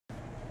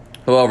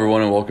Hello,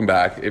 everyone, and welcome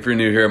back. If you're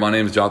new here, my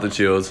name is Jonathan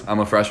Shields. I'm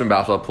a freshman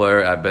basketball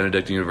player at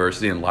Benedictine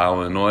University in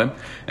Lisle, Illinois.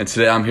 And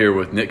today I'm here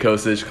with Nick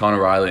Kosich,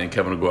 Connor Riley, and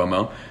Kevin and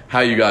Agwomoh. How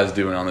are you guys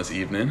doing on this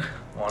evening?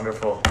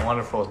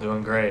 Wonderful,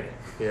 doing great.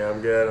 Yeah,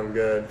 I'm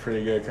good.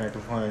 Pretty good, can't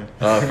complain.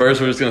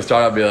 First, we're just going to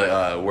start out and be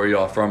like, where you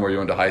all from, where you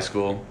went to high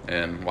school,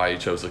 and why you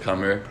chose to come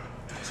here.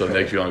 So,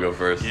 Nick, if you want to go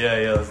first.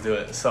 Yeah, let's do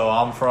it. So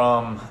I'm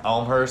from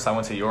Elmhurst. I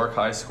went to York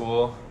High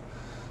School.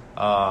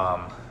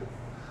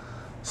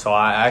 So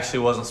I actually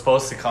wasn't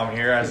supposed to come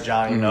here, as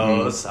Johnny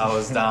knows. I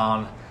was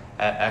down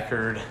at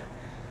Eckerd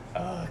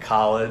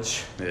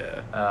College,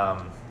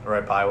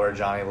 right by where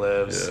Johnny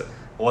lives. Yeah.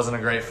 It wasn't a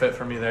great fit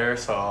for me there,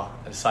 so I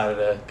decided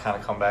to kind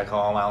of come back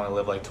home. I only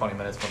live like 20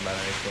 minutes from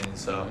Benedictine,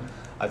 so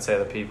I'd say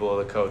the people,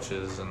 the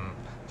coaches, and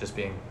just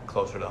being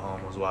closer to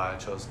home was why I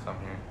chose to come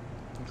here.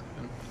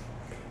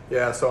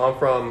 Yeah, so I'm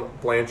from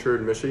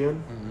Blanchard,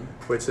 Michigan,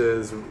 which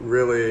is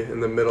really in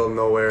the middle of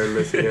nowhere in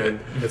Michigan.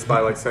 It's by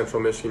like Central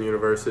Michigan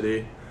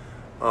University.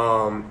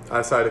 I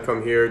decided to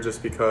come here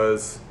just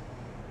because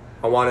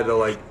I wanted to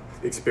like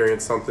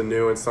experience something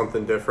new and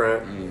something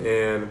different.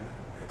 And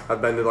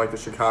I've been to like the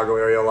Chicago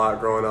area a lot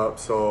growing up,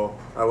 so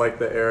I like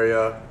the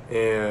area.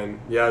 And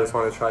yeah, I just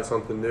wanted to try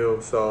something new.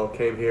 So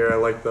came here.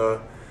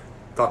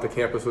 Thought the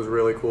campus was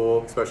really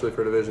cool, especially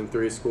for Division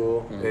III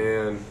school,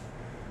 and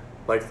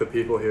liked the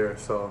people here,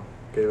 so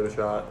gave it a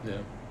shot.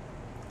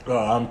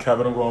 I'm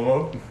Kevin and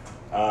Agwomoh.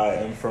 I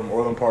am from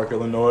Orland Park,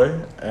 Illinois,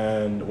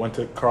 and went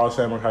to Carl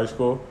Sandburg High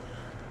School.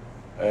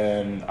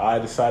 And I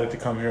decided to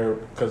come here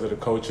because of the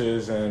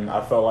coaches, and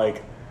I felt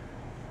like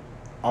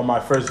on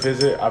my first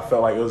visit, I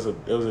felt like it was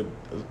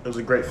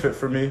a great fit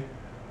for me.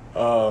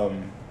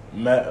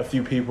 Met a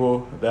few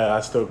people that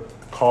I still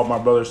call my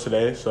brothers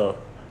today, so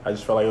I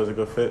just felt like it was a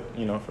good fit,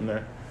 from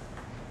there.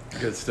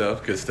 Good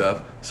stuff.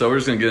 So we're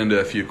just going to get into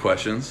a few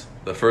questions.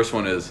 The first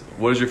one is,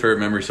 what is your favorite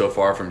memory so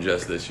far from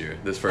just this year,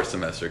 this first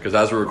semester? Because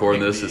as we're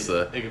recording this,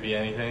 it could be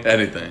anything.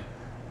 Anything.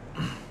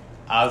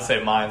 I would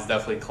say mine's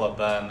definitely Club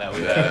Ben that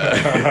we had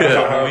a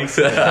couple weeks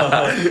ago.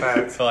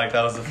 I feel like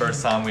that was the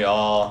first time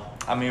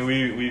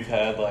we've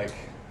had like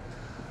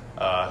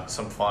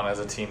some fun as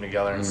a team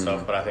together and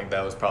stuff, but I think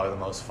that was probably the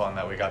most fun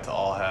that we got to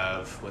all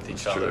have with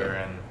each other,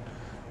 and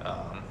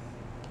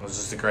it was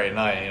just a great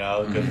night,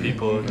 good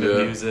people,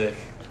 good music.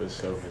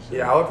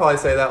 Yeah, I would probably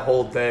say that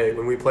whole day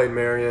when we played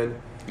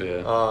Marion,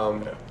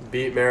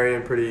 beat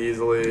Marion pretty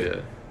easily.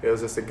 Yeah. It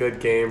was just a good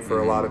game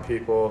for a lot of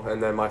people,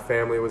 and then my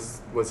family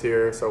was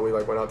here, so we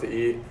like went out to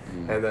eat,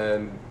 and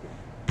then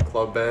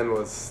Club Ben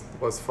was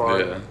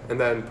fun, and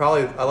then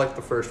probably I liked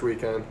the first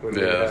weekend when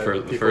we had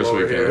the first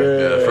weekend.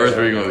 Here. The first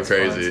weekend was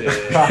crazy.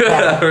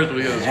 First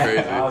weekend was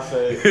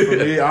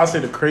crazy. I'll say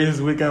the craziest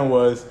weekend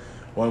was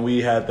when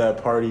we had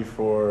that party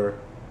for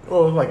it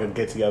was like a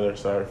get together,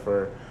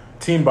 for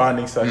team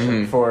bonding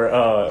session for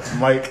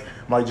Mike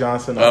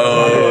Johnson. Crazy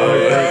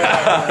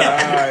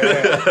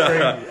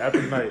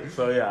epic night.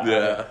 So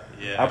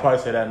I'd probably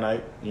say that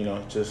night.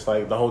 Just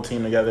like the whole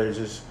team together,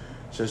 just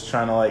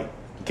trying to like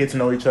get to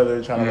know each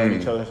other, trying to learn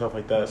each other and stuff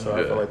like that. So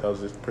I feel like that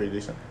was just pretty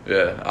decent.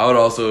 Yeah, I would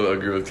also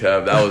agree with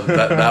Kev. That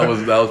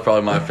was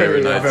probably my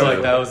favorite night. I feel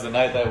like that was the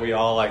night that we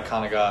all like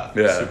kind of got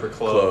super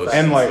close.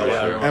 And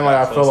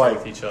I feel like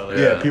with each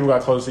other. People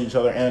got close to each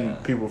other, and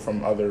people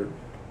from other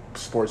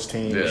sports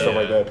teams and stuff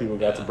like that. People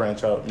got to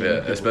branch out.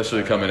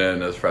 Especially coming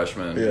in as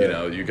freshmen.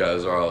 You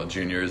guys are all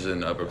juniors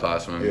and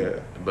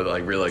upperclassmen, but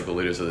like really like the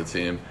leaders of the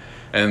team,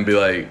 and be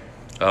like,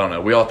 I don't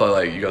know. We all thought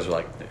like you guys were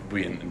like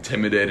being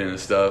intimidating and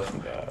stuff,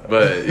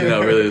 but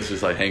really it's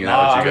just like hanging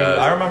out with you guys.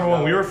 I remember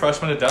when we were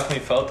freshmen, it definitely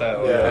felt that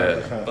way.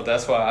 Yeah. But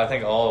that's why I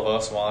think all of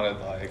us wanted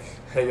like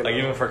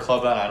even for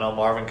Club Ben, I know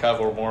Marvin and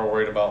Kev were more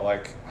worried about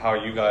like how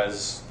you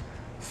guys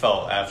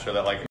felt after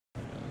that. Like,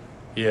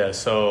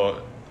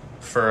 so.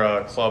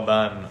 For Club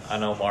Ben, I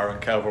know Marvin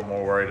and Kev were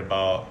more worried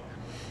about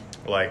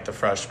like the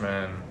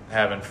freshmen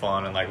having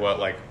fun and like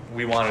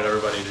we wanted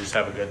everybody to just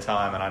have a good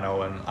time. And I know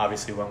when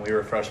we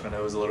were freshmen,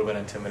 it was a little bit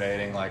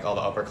intimidating, like all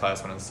the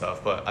upperclassmen and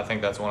stuff. But I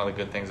think that's one of the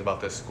good things about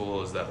this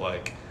school is that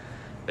like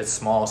it's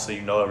small, so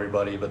you know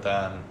everybody, but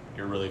then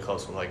you're really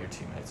close with like your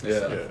teammates. And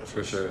stuff.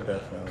 For sure.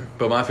 Definitely.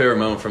 But my favorite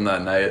moment from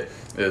that night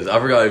is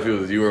I forgot if it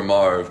was you or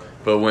Marv,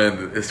 but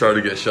when it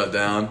started to get shut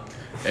down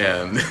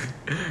and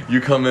you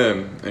come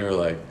in and you're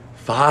like,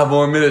 5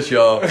 more minutes,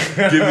 y'all. Give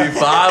me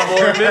 5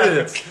 more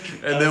minutes.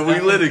 And then we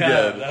lit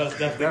again. That was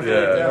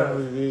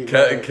definitely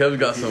Kev's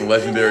got some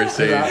legendary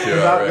sayings here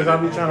already. Because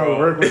I'll be trying to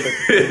work with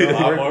it.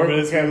 5 more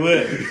minutes we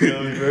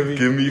lit.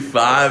 Give me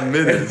 5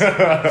 minutes. And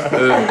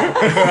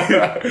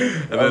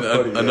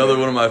then another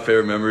one of my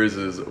favorite memories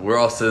is we're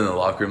all sitting in the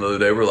locker room the other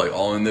day. We're like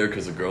all in there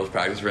because the girls'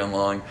 practice ran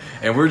long.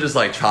 And we're just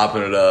like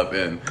chopping it up.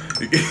 And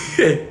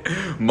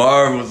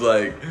Marv was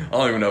like, I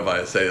don't even know if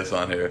I say this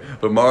on here,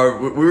 but Marv,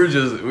 we were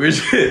just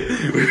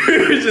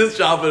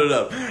chopping it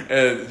up.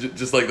 And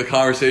just like the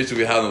conversation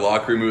we had in the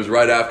locker room, it was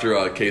right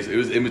after Case. It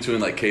was in between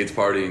like Cade's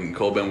party and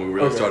Colben when we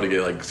really started to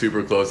get like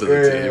super close as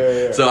a team.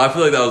 Yeah. So I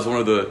feel like that was one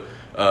of the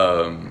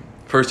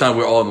first time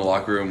we were all in the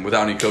locker room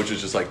without any coaches,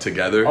 just like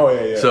together. Oh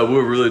yeah. So we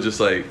were really just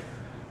like,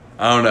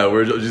 I don't know.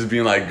 We're just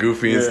being like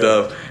goofy and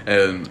stuff,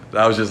 and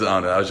that was just, I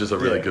don't know. That was just a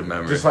really good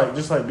memory.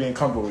 Just like being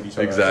comfortable with each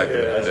other. Exactly.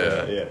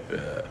 Yeah.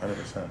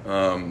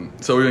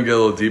 100%. So we're gonna get a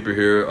little deeper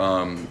here. Who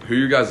are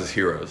your guys'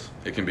 heroes?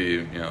 It can be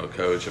a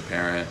coach, a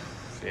parent,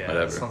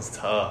 whatever. This one's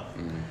tough.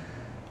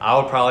 I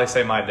would probably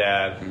say my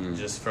dad,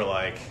 just for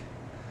like,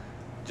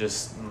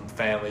 just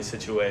family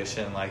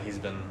situation. Like he's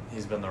been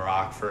the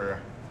rock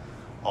for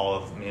all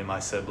of me and my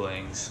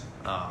siblings.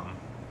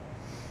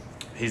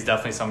 He's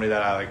definitely somebody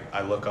that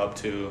I look up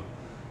to.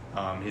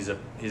 He's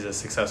a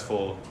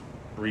successful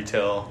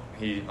retail.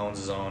 He owns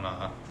his own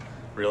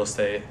real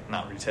estate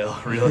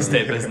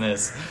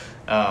business.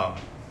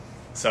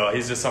 So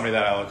he's just somebody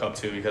that I look up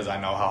to because I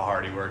know how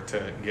hard he worked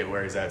to get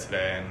where he's at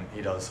today, and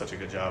he does such a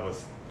good job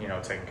with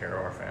taking care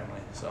of our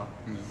family. So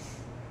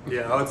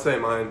yeah, I would say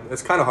mine.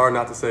 It's kind of hard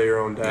not to say your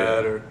own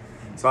dad,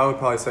 so I would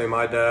probably say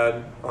my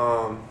dad.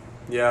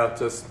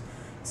 Just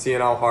seeing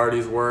how hard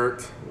he's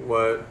worked,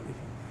 what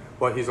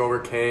he's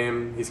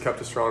overcame. He's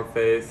kept a strong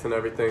faith and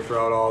everything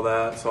throughout all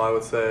that. So I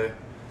would say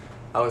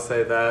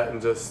that,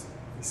 and just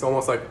he's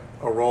almost like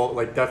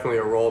definitely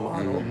a role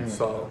model.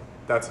 So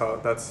that's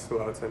who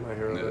I would say my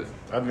hero is.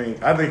 I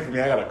think for me,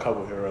 I got a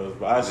couple heroes,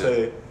 but I'd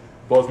say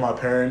both my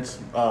parents.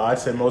 I'd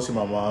say mostly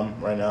my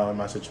mom right now in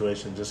my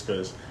situation, just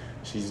because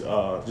she's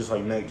just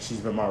like Nick. She's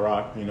been my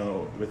rock,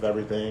 with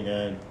everything,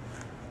 and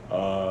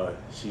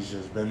she's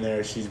just been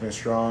there. She's been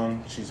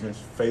strong. She's been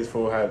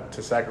faithful. Had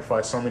to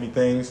sacrifice so many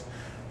things,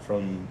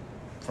 from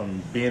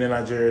being in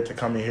Nigeria to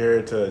coming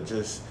here to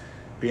just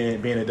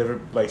being in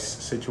different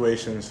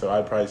situations. So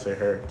I'd probably say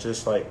her.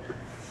 Just like,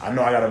 I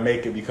know I gotta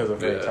make it because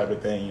of her type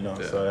of thing,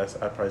 So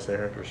I'd probably say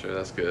her. For sure,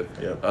 that's good.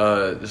 Yeah.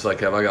 Just like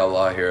Kev, I got a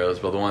lot of heroes,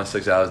 but the one that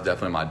sticks out is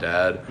definitely my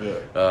dad.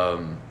 Yeah.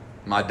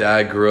 My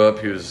dad grew up.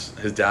 His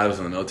dad was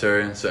in the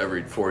military, so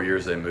every 4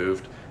 years they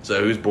moved. So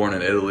he was born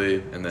in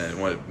Italy, and then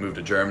moved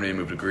to Germany,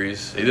 moved to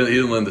Greece. He didn't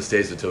live in the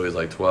States until he was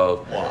like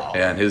 12. Wow.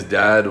 And his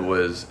dad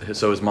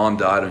his mom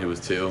died when he was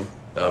 2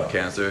 of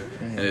cancer,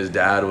 and his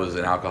dad was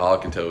an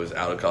alcoholic until he was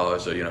out of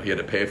college. So he had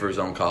to pay for his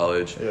own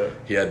college. Yeah.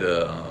 He had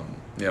to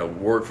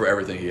work for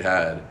everything he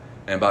had.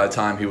 And by the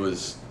time he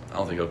was, I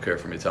don't think he'll care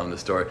for me telling this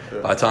story.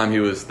 Yeah. By the time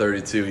he was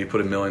 32, he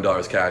put $1 million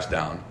cash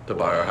down to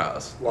buy our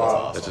house.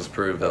 Wow. That just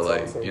proved that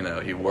awesome.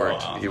 He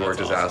worked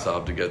his ass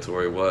off to get to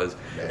where he was.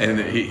 Man.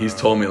 And he's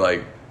told me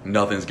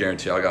nothing's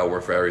guaranteed. I gotta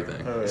work for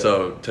everything. Oh, yeah.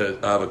 So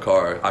I have a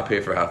car, I pay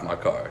for half my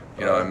car.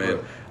 You know what I mean?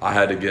 Right. I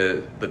had to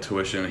get the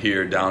tuition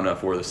here down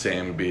enough where the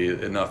same would be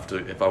enough to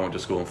if I went to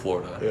school in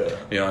Florida. Yeah.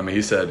 You know what I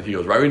mean? He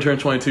goes, right when you turn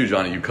 22,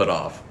 Johnny, you cut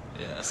off.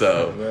 Yeah.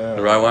 So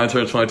right when I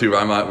turned 22,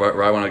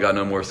 right when I got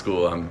no more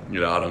school, I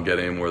don't get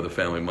any more of the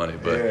family money.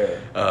 But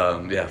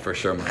for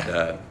sure, my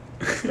dad.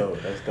 That's dope.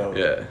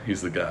 Yeah,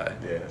 he's the guy.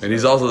 Yeah, and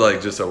he's also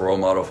just a role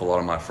model for a lot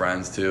of my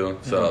friends too.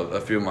 So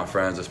a few of my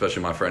friends,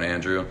 especially my friend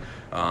Andrew,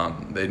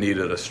 they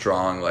needed a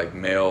strong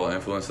male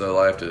influence in their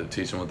life to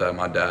teach them with that.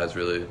 My dad's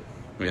really,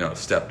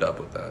 stepped up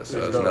with that. So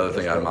that's another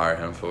thing I admire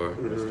him for.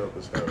 That's dope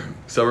as hell.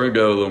 So we're gonna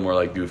go a little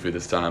more goofy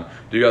this time.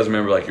 Do you guys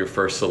remember your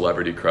first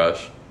celebrity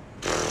crush?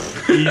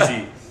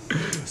 Easy.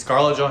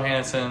 Scarlett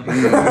Johansson.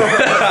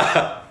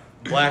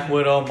 Black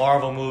Widow,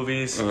 Marvel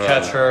movies,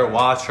 catch her,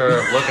 watch her,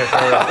 look at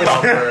her,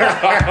 love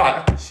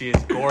her. She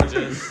is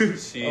gorgeous.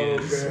 She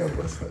is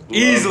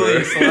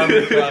easily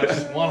celebrity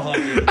crush,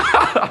 100.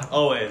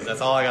 Always.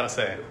 That's all I gotta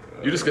say.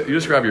 You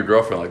describe your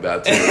girlfriend like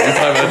that too. You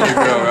talk about your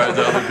girl, right,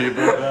 to other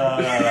people?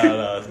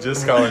 No.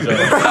 Just Scarlett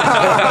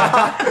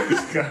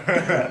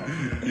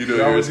Johansson. You know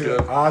yours,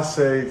 Kev? I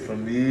say for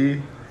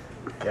me,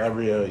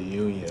 Gabrielle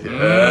Union.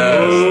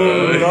 Yes.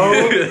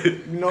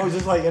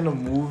 Just in the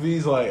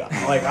movies, I'm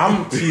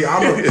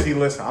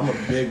a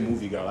big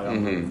movie guy.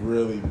 I'm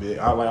really big.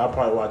 I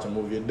probably watch a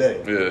movie a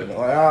day. Yeah.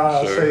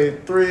 I'll say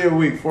 3 a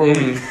week, 4 a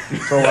week.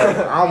 So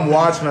I'm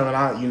watching them,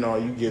 and you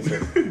get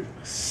to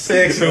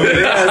 6 a week.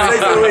 6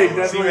 a week.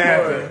 That's what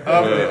happened.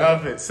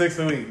 Up it, 6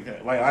 a week.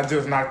 I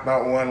just knocked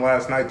out one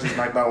last night. Just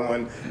knocked out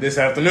one this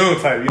afternoon.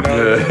 Type.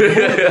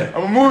 Yeah.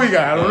 I'm a movie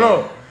guy. I don't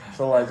know.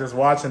 So just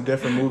watching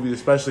different movies,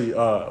 especially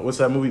what's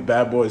that movie?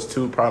 Bad Boys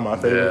 2, probably my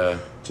favorite. Yeah.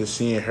 Just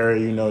seeing her,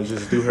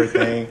 just do her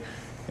thing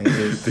and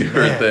just do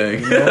her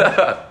thing.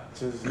 I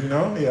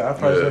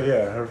probably say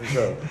her for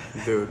sure.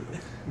 Dude,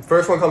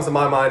 first one comes to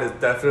my mind is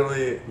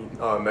definitely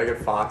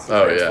Megan Fox in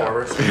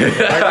Transformers.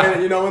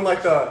 Yeah. When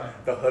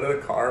the hood of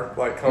the car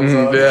comes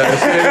up. Yeah,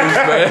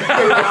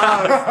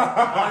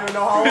 I don't even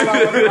know how old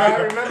I was, but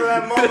I remember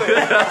that moment.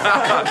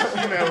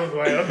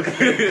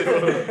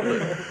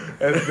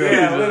 That's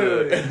yeah,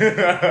 literally.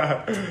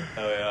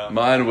 Oh yeah.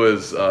 Mine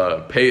was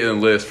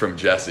Peyton List from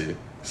Jessie.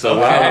 So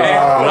when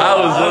I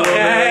was little,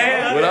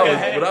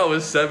 when I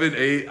was 7,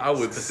 8, I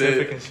would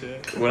sit.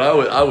 When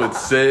I would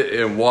sit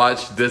and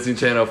watch Disney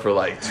Channel for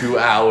 2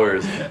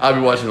 hours. I'd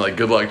be watching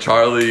Good Luck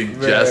Charlie,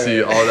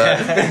 Jessie, all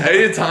that.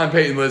 Anytime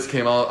Peyton List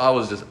came out, I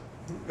was just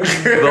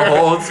the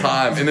whole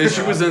time. And then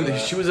she was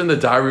in the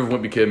Diary of a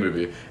Wimpy Kid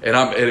movie. And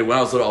when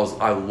I was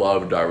little, I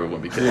loved Diary of a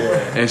Wimpy Kid.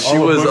 Yeah. And she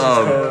was those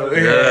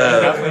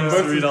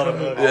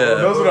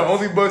are the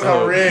only books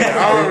I read.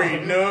 I don't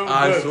read no books.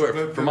 I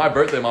swear, for my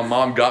birthday, my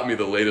mom got me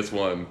the latest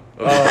one.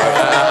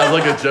 As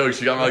like a joke,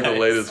 she got me like the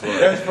latest one.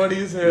 That's funny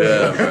as hell.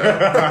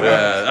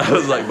 Yeah. I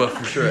was like, but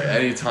for sure,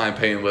 anytime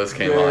Painless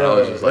came on, I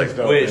was just like,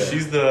 wait, is she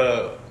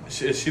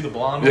the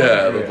blonde one?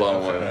 Yeah, the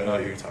blonde one. I know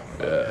who you're talking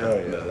about.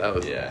 Yeah, no, that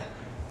was. Yeah.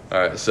 All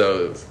right,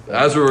 so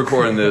as we're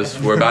recording this,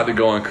 we're about to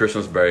go on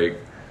Christmas break.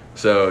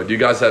 So, do you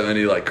guys have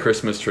any like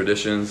Christmas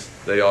traditions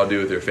that y'all do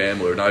with your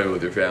family, or not even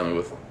with your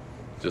family,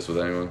 just with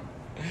anyone?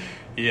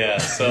 Yeah,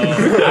 so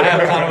I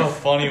have kind of a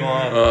funny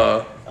one.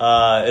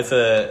 It's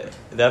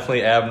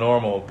definitely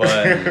abnormal,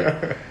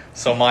 but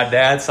so my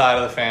dad's side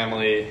of the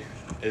family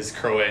is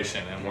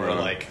Croatian, and we're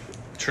like,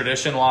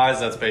 tradition-wise,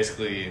 that's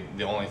basically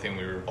the only thing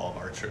we revolve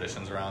our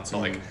traditions around. So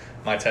like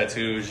my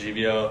tattoo,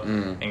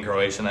 Živio, in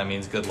Croatian, that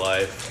means good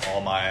life.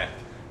 All my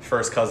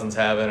first cousins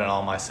have it, and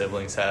all my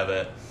siblings have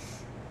it.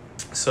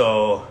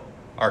 So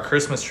our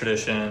Christmas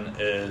tradition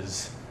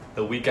is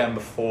the weekend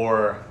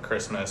before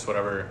Christmas,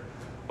 whatever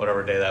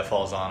day that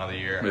falls on of the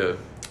year.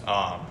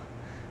 Yeah.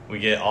 We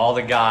get all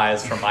the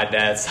guys from my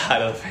dad's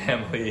side of the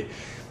family.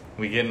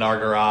 We get in our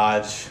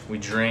garage, we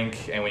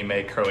drink, and we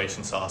make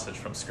Croatian sausage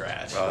from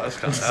scratch. Oh, that's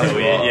kind of so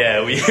we y'all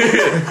just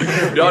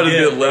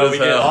get lit as hell. We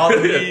get all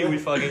the meat.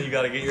 You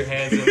got to get your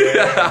hands in there,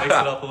 mix it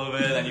up a little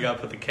bit, then you got to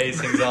put the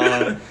casings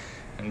on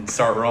and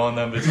start rolling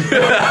them.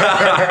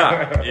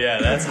 Yeah,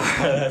 that's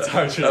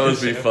our tradition. That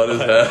must be fun as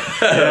hell.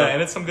 Yeah,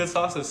 and it's some good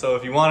sausage. So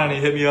if you want any,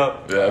 hit me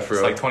up. Yeah, for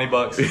it's like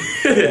 $20.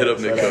 Hit up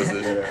Nick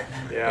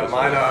Kosich. Yeah,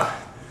 mine.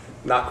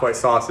 Not quite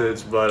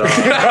sausage, but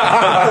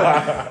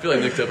I feel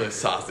like Nick's definitely a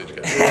sausage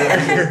guy.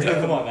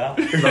 Come on now.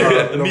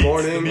 The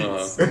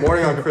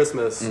morning on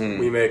Christmas,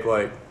 we make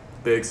like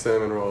big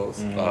cinnamon rolls.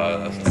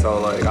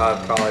 So like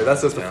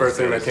that's just the first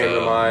thing that came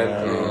to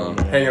mind.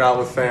 Hanging out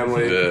with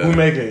family. Yeah. Who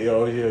make it?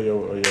 Yo,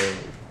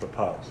 the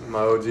pops. My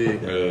OG.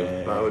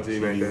 Yeah. My OG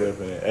make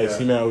it. Hey,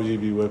 see man, OG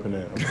be whipping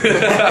it.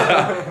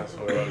 That's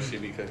what she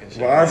be cooking shit.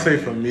 Well, I'd say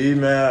for me,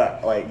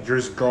 man, like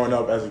just growing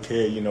up as a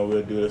kid,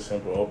 we'll do the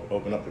simple,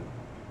 open up the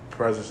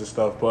presents and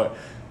stuff, but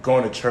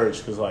going to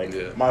church, because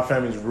my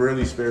family's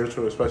really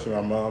spiritual, especially my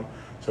mom,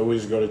 so we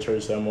just go to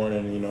church that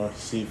morning,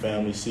 see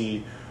family,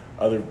 see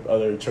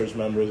other church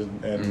members,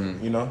 and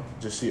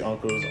just see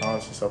uncles,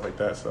 aunts, and stuff like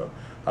that. So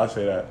I'd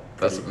say that.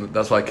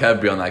 That's why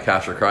Kev be on that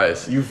Cash for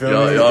Christ. You feel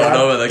me? Y'all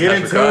know about that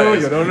Cash for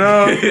Christ. You don't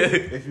know.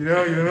 If you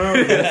know, you don't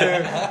know.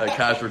 That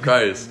Cash for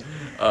Christ.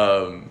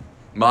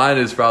 Mine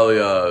is probably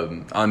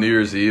on New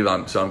Year's Eve.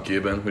 I'm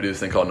Cuban. We do this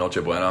thing called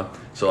Noche Buena.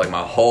 So like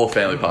my whole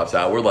family pops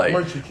out. We're like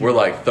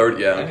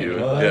 30. Yeah, I'm Cuban.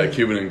 Yeah,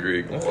 Cuban and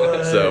Greek.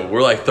 What? So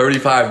we're like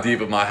 35 deep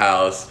at my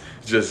house.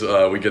 Just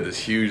we get this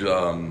huge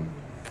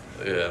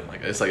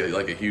it's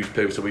like a huge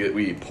pig. So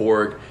we eat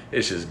pork.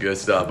 It's just good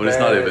stuff. But it's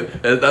not even.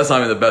 That's not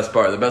even the best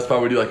part. The best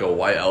part, we do like a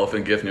white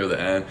elephant gift near the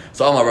end.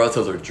 So all my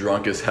relatives are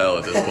drunk as hell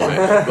at this point.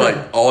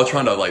 Like all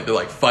trying to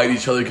they fight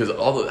each other because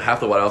half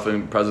the white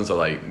elephant presents are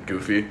like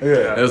goofy.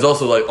 Yeah. And there's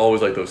also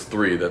always those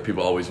 3 that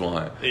people always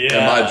want. Yeah.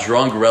 And my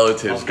drunk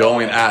relatives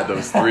going at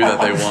those 3 that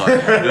they want.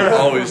 It's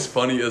always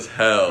funny as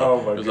hell.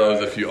 Oh my There's God.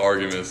 always a few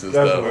arguments and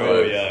stuff.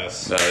 Oh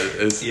yes.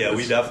 No,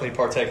 we definitely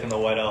partake in the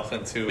white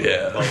elephant too.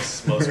 Yeah.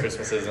 Most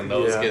Christmases, and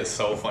those get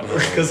so funny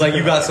because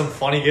you got some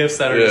funny gifts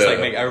that are just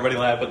make everybody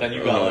laugh, but then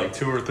you got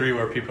 2 or 3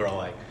 where people are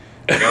like,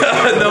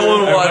 no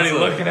one wants them.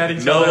 Looking at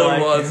each no other. No one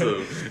wants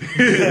them.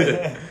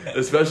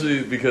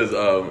 Especially because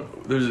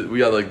we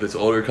got this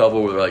older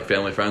couple we're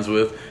family friends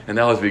with, and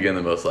they always be getting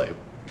the most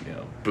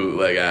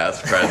bootleg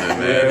ass present,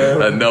 man,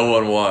 that no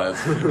one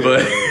wants.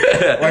 But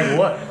like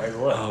what?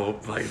 Oh,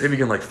 they be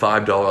getting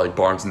 $5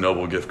 Barnes &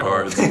 Noble gift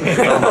cards. I'm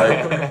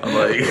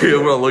like,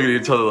 we're all looking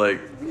at each other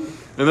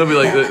and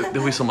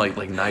there'll be some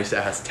nice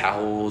ass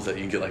towels that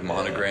you can get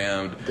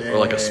monogrammed. Damn.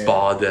 Or a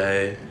spa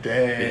day.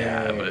 Damn.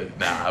 Yeah, but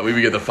nah, we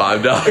would get the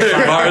 $5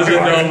 Barnes &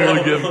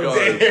 Noble gift card.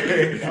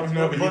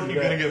 What you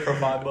gonna get for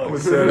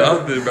 $5?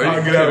 Nothing, bro.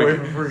 I'll get that away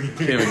for free.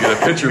 Can't even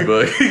get a picture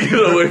book. Get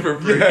it away for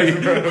free.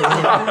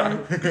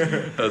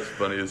 That's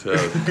funny as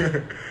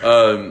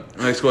hell.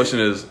 Next question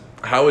is,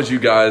 how would you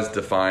guys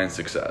define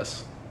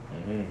success?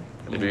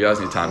 Mm-hmm. If you guys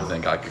need time to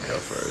think, I could go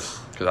first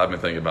because I've been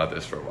thinking about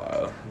this for a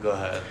while. Go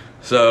ahead.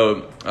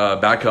 So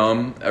back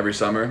home every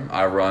summer,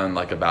 I run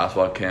a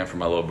basketball camp for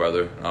my little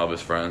brother and all of his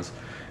friends,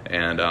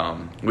 and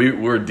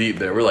we're deep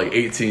there. We're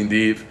 18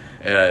 deep,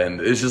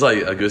 and it's just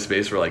a good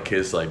space for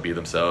kids to be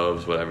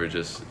themselves, whatever.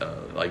 Just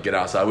get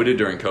outside. We did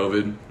during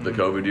COVID, the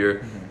COVID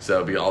year, so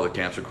all the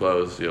camps are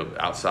closed,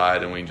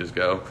 outside, and we can just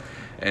go.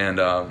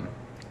 And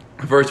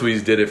first we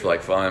just did it for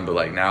fun,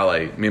 but now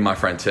me and my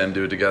friend Tim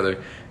do it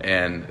together,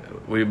 and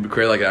we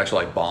create an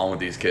actual bond with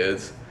these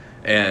kids.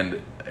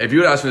 And if you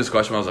would ask me this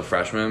question when I was a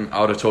freshman, I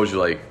would have told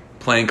you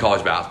playing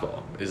college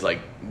basketball is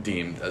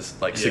deemed as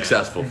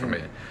successful for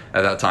me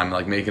at that time,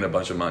 making a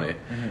bunch of money.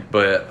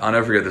 But I'll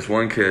never forget this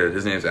one kid.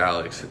 His name's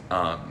Alex.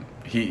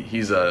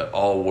 he's a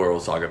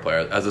all-world soccer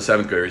player. As a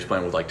 7th grader, he's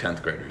playing with like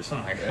 10th graders. Oh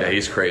my God. Yeah,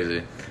 he's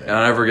crazy. And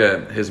I'll never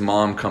forget, his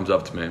mom comes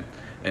up to me,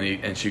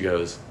 and she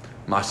goes,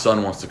 "My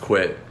son wants to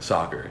quit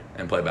soccer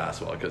and play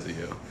basketball because of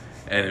you."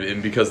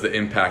 And because of the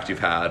impact you've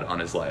had on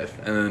his life.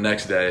 And then the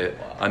next day,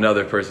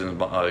 another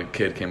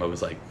kid came up and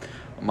was like,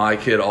 "My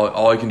kid,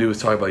 all I can do is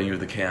talk about you at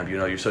the camp. You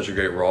know, you're such a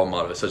great role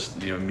model.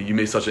 You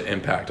made such an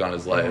impact on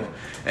his life."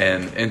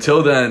 And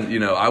until then, you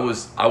know, I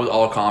was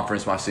all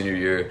conference my senior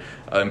year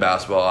in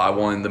basketball. I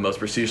won the most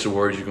prestigious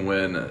awards you can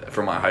win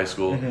from my high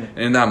school. And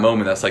in that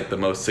moment, that's like the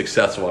most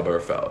successful I've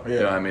ever felt. You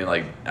know what I mean?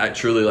 Like,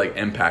 truly like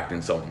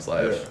impacting someone's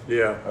life.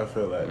 Yeah, I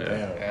feel that. Yeah.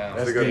 Damn. Yeah.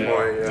 That's a good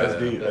point. Yeah. That's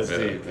deep. That's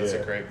deep. That's a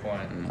great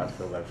point. I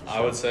feel that for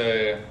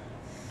sure.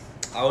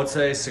 I would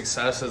say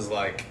success is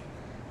like,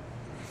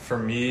 for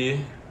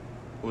me,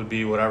 would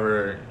be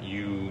whatever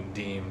you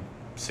deem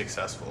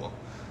successful.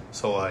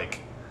 So like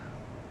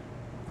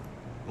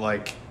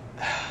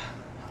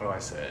how do I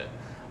say it?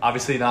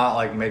 Obviously not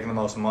like making the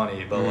most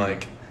money, but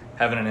like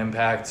having an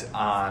impact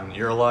on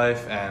your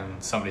life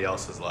and somebody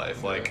else's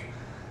life. Like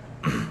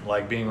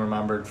like being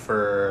remembered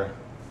for,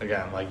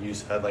 again, like you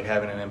said, like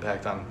having an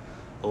impact on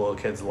a little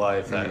kid's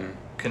life that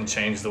can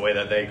change the way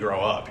that they grow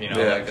up, you know?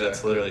 Yeah, like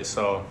that's literally,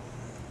 so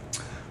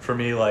for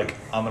me, like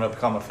I'm gonna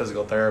become a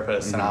physical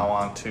therapist and I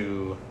want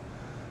to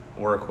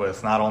work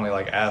with not only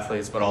like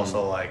athletes but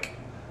also like,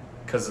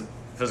 because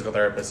physical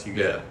therapists, you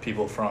get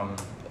people from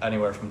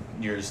anywhere from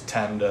years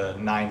 10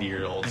 to 90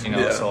 year olds, you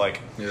know? So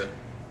like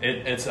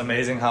it's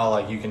amazing how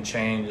like you can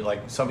change.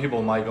 Like some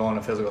people might go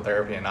into physical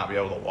therapy and not be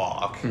able to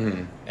walk,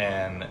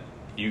 and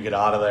you get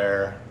out of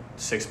there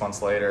 6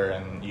 months later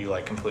and you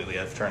like completely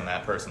have turned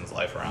that person's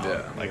life around,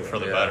 like for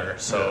the better.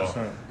 So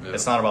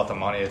it's not about the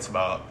money, it's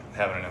about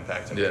having an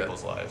impact in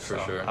people's lives. For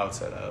sure. I would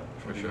say that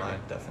would be my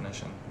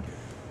definition.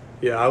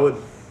 Yeah,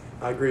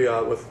 I agree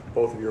with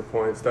both of your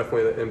points.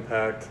 Definitely the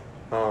impact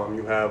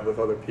you have with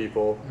other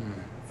people.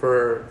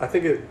 I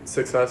think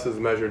success is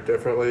measured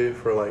differently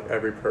for like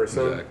every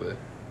person. Exactly.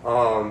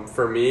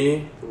 For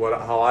me,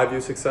 how I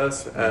view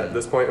success at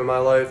this point in my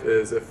life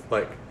is if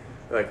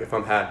if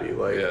I'm happy.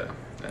 Like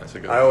that's a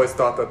good I always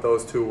thought that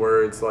those two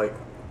words like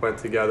went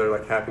together,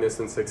 like happiness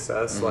and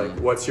success. Like,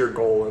 what's your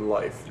goal in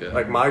life?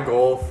 Like my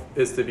goal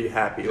is to be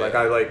happy. Like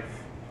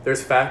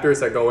there's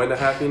factors that go into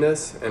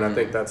happiness, and I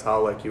think that's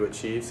how like you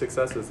achieve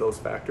success is those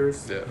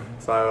factors.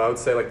 So I would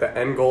say like the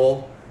end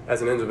goal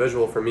as an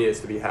individual for me is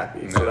to be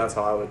happy. So that's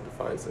how I would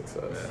define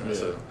success.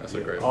 That's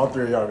a great point. All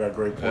three of y'all got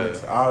great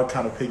points. I'll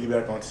kind of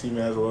piggyback on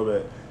C-Man's a little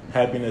bit.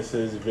 Happiness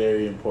is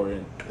very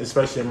important,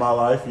 especially in my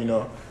life, you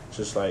know,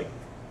 just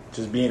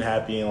being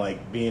happy and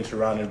like being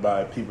surrounded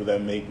by people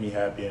that make me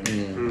happy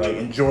and like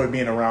enjoy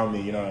being around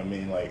me, you know what I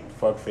mean? Like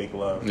fuck fake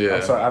love.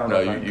 I'm sorry, I don't know.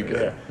 You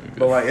good.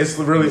 But like it's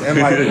really, and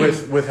like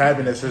with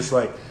happiness, it's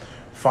like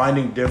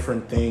finding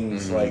different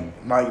things,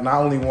 like not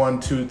only 1,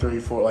 2, 3,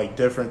 4, like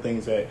different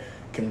things that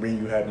can bring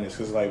you happiness.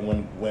 Because like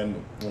when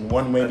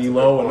one may be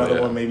low, another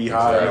one may be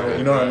high.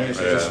 You know what I mean?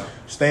 So just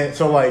stand.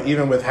 So like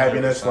even with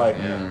happiness, like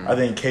I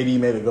think KD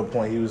made a good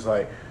point. He was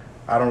like,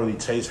 I don't really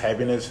chase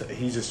happiness.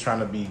 He's just trying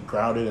to be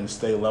grounded and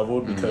stay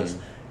leveled, because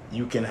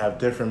you can have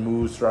different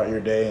moods throughout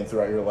your day and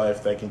throughout your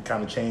life that can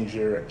kind of change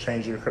your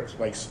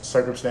like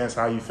circumstance,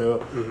 how you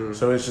feel.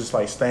 So it's just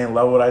like staying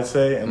leveled, I'd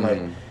say, and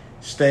like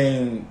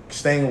staying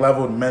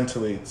leveled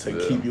mentally to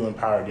keep you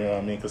empowered. You know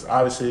what I mean? Because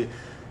obviously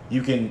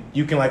you can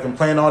like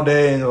complain all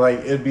day and like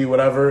it'd be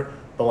whatever,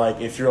 but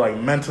like if you're like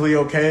mentally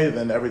okay,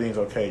 then everything's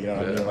okay. You know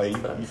what I mean? Like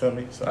you feel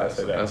me? So I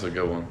say that. That's a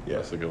good one.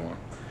 That's a good one.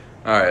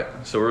 All right,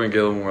 so we're gonna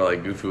get a little more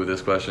like goofy with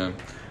this question.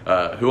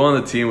 Who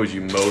on the team would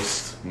you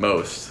most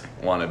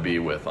want to be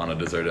with on a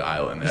deserted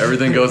island?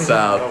 Everything goes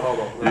south.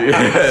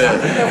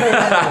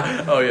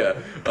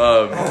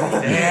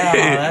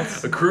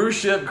 A cruise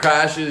ship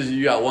crashes.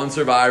 You got one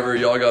survivor.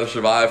 Y'all got to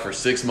survive for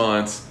 6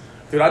 months.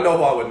 Dude, I know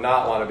who I would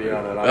not want to be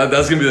on an island.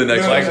 That's gonna be the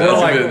next one.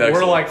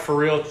 We're like for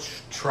real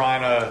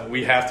trying to.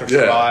 We have to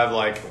survive.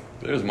 Like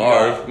there's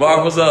Marv.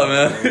 Marv, what's up,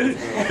 man?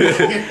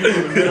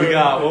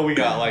 we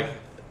got like.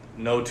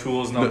 No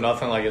tools, no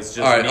nothing. Like it's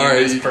just me and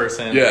this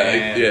person.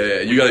 Yeah.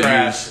 You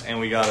gotta use, and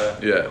we gotta.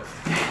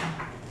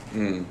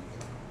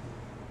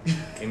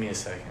 Give me a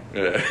second.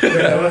 Look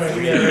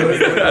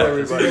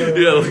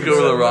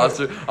over the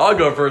roster. I'll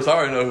go first. I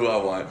already know who I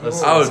want.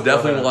 I would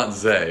definitely want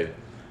Zay.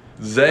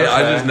 Zay,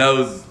 I just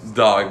know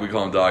Dog. We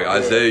call him Dog.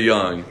 Isaiah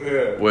Young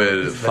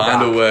would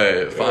find a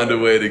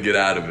way to get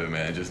out of it,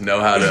 man. Just know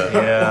how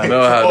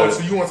to.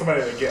 So you want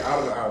somebody to get out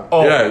of the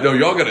island?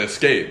 Y'all gotta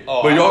escape.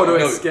 But y'all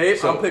don't escape.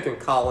 So, I'm picking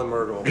Colin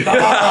Myrtle. Okay.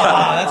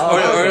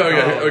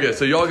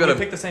 So y'all gotta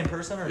pick the same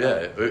person, or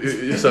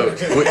So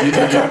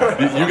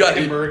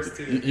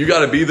you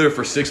got to be there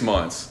for 6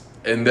 months.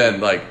 And then,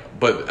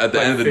 but at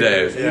the end of the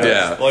day, so you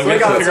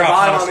got to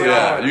survive on the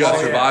island. You got to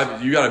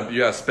survive. You got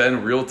to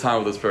spend real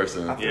time with this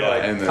person. I feel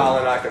like Colin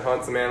and I could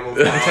hunt some animals.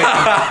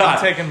 I'm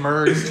taking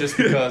Mergs just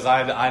because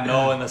I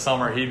know in the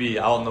summer he'd be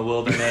out in the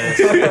wilderness.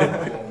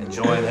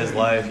 enjoying his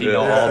life. He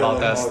know all about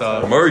that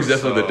stuff. Murray's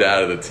definitely the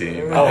dad of the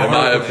team, in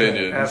my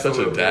opinion. He's such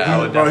a dad. I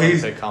would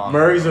definitely pick Colin.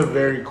 Murray's a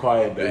very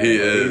quiet dad. He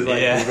is. He's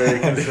like a very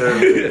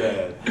conservative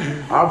dad.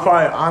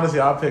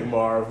 I'll pick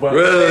Marv. But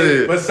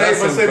really? Listen.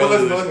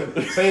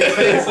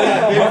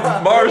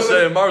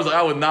 Marv's like,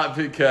 I would not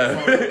pick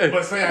Kev.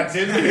 But say I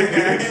didn't pick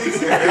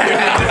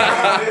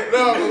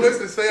No, but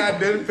listen, say I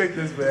didn't pick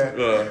this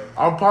man.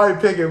 I'm probably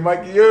picking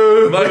Mikey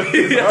Yo.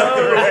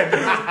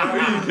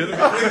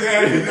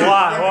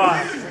 Why?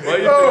 Why? Why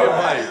you picking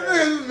Mike?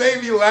 This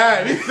made me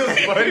laugh. He's just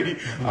funny.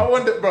 I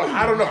wonder, bro.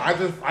 I don't know. I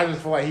just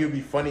feel like he would be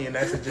funny in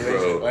that situation.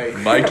 Bro, like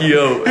Mikey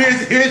O.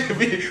 Here's just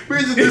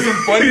do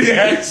some funny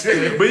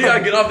action. But you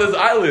gotta get off this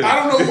island.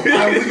 I don't know. We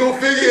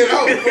gonna figure it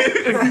out.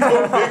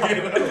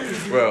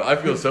 Bro, I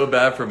feel so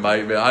bad for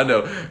Mike, man. I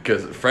know,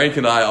 because Frank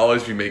and I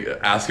always be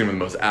asking him the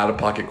most out of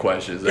pocket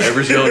questions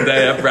every single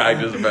day at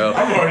practice, bro.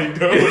 I'm already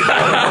done.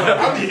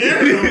 I'll be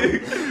here.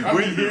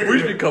 We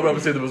should be coming up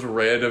and saying the most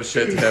random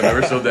shit to him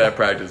every single day at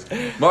practice.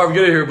 Marv,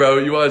 get in here, bro.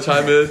 You want to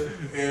chime in?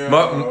 Yeah,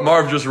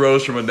 Marv just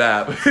rose from a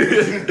nap.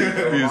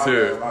 He's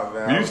here.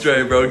 You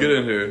straight, bro. Get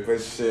in here. But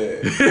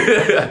shit.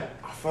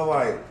 I feel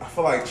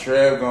like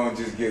Trev gonna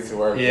just get to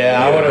work.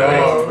 Yeah, I would have.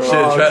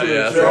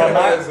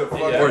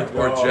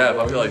 Or Jeff.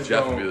 I feel like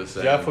Jeff would be the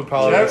same. Jeff would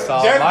probably be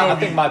solid. I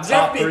think my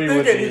top three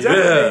would be. You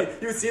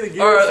see the game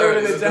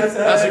starting in Jeff's head.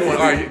 That's the one.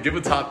 All right, give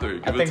a top three.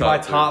 I think my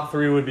top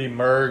three would be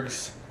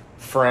Mergs,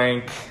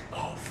 Frank.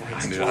 I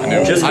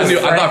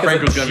thought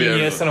Frank was gonna be a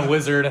genius and a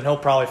wizard, and he'll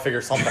probably figure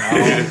something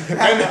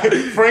out.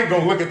 Frank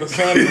gonna look at the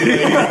sun.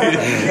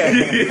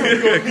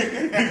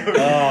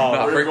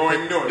 We're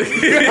going north.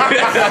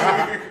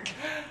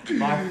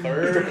 My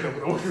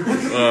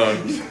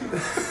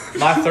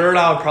third,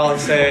 I would probably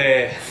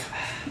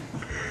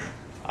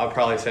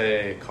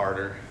say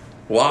Carter.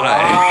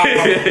 Why?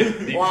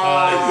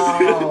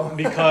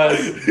 Because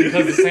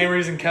the same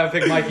reason Kev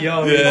picked Mikey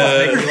O.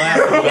 Yeah. Make me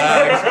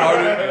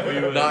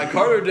laugh.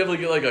 Carter would definitely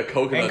get like a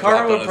coconut. And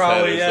Carter would dropped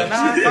probably, on his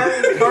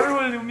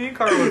head. me and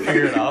Carter would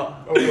figure it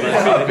out.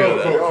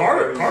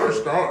 Carter's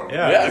strong.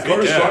 Yeah,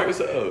 Carter's strong as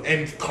hell.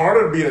 And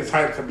Carter would be the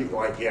type to be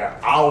like, yeah,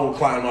 I will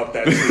climb up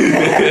that tree.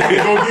 He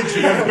go get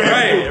you that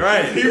bamboo.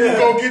 Right. He will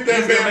go get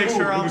that bamboo. Make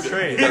sure I'm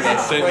straight. Like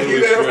that St.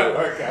 Louis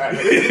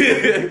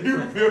trip.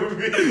 You feel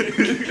me?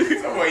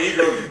 Somebody,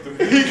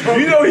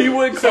 You know he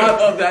would climb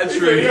up that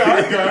tree. Yeah,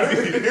 I got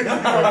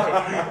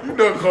it. You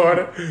know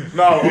Carter.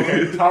 No,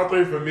 okay, top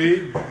three for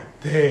me.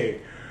 Dang.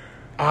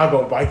 I'll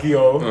go Mikey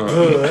O.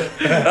 Good.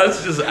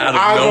 That's just out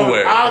of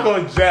nowhere. I'll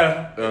go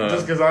Jeff.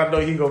 Just because I know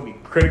he's going to be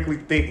critically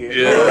thinking.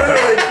 Yeah.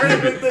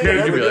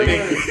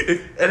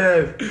 And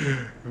then,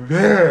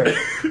 man,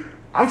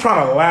 I'm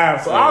trying to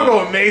laugh, so I'll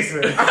go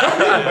Mason.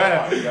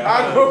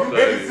 I'll go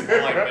Mason.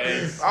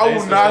 I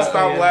will not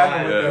stop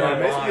laughing with that.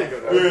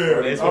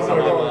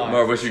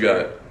 Marv, what you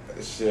got?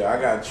 Shit, I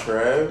got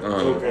Trev.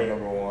 Okay,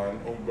 number one.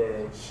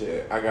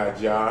 Shit, I got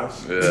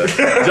Josh. Yeah.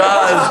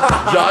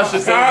 Josh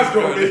is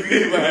gonna make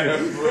me laugh,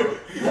 bro.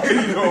 He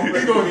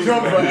gonna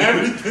jump for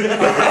everything.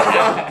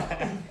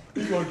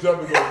 He gonna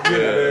jump and go get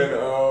it. And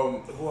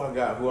who I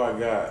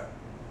got?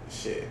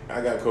 Shit,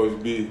 I got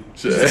Coach B.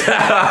 Shit.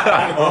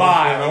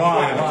 Why?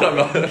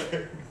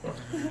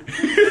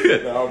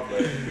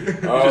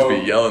 Just be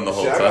yelling the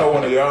whole shit, time. I got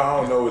one of y'all. I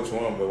don't know which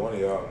one, but one of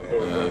y'all.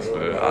 Man.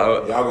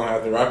 Y'all gonna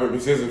have to rock paper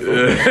scissors.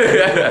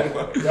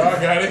 Y'all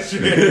got it.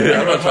 Shit.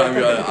 I'm not trying to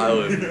be on an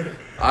island.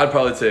 I'd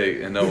probably take,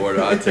 in no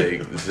order, I'd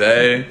take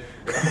Zay.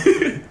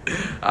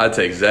 I'd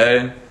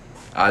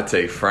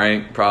take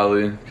Frank,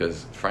 probably,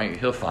 because Frank,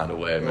 he'll find a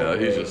way, man.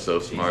 He's just so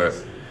smart.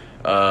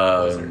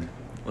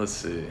 Let's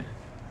see.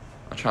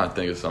 I'm trying to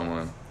think of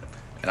someone.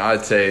 And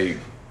I'd take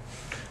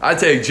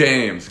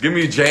James. Give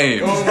me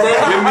James.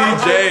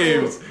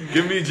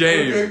 Give me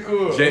James. Okay,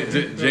 cool.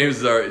 James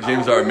is our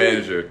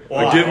manager.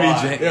 But give me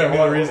James. Yeah,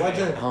 what reason? I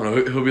don't know.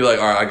 He'll be like,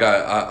 all right, I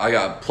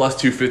got plus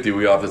 250.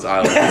 We off this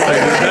island.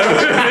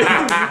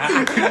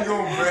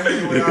 He'll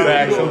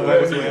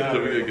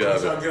He'll be a good guy.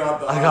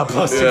 I got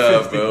plus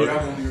 250.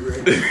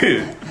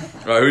 Yeah,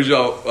 bro. All right, who's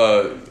y'all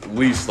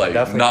least like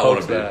Definitely not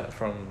want to be? that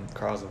from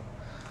Crosby.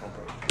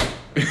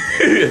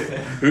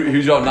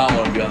 Who's y'all not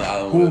want to be on the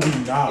island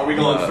with? Are we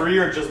going three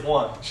or just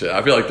one? Shit,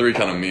 I feel like three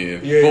kind of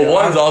mean. Yeah, but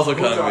one's also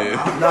kind of mean.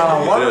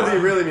 No, one would be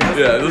really mean.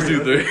 Yeah, let's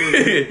do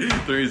three.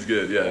 Three's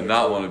good. Yeah,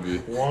 not want to be.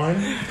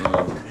 One.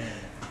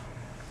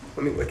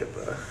 Let me look at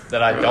the.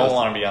 That I don't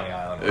want to be on the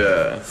island.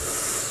 Yeah.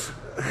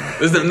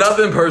 There's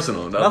nothing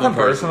personal. Nothing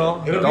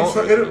personal.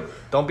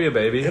 Don't be a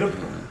baby. It'll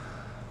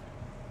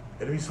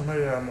be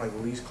somebody that I'm like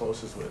least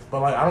closest with,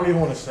 but like I don't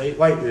even want to say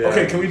like. Yeah.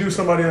 Okay, can we do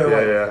somebody that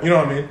like you know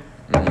what I mean?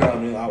 You know what I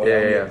mean? I would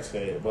have to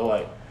say it, but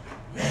like,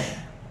 man,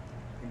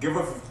 Give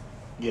us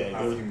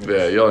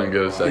Yeah, y'all can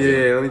go a second.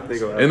 Yeah, let me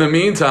think about it. In the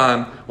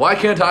meantime, why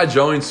can't I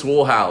join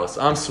Swole House?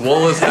 I'm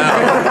swole as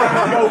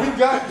hell. Yo, we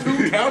got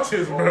 2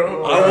 couches,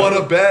 bro. I want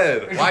a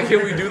bed. Why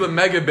can't we do the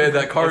mega bed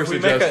that Carter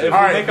suggested? If we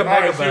make a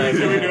mega bed.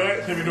 Can we do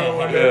it? Can we do it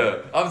one day?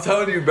 Yeah, I'm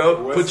telling you,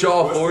 bro. Put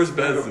y'all 4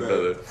 beds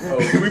together.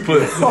 We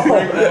put. All 4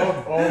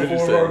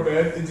 of our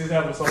beds and just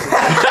have a something.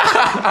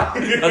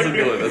 That's a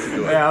good one. That's a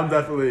good one. Yeah, I'm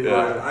definitely.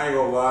 I ain't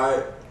gonna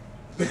lie.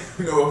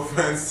 No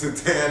offense to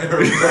Tanner, bro.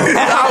 I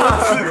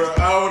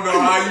don't know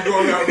how you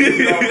gonna help me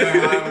get off that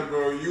island,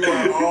 bro. You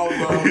are all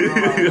love, bro.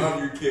 I love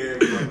you, kid,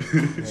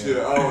 bro. Shit,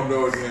 I don't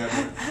know,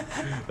 Tanner.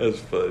 That's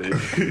funny.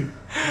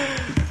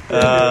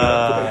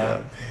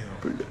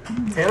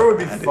 Tanner would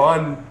be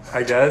fun,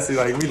 I guess.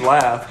 Like we'd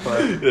laugh,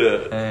 but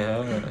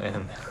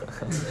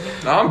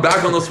I'm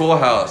back on the Swole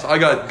House. I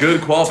got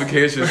good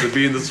qualifications to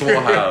be in the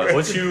Swole House.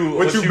 What you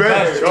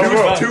bet?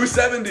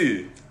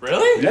 270.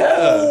 Really?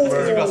 Yeah.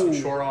 Because you got some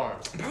short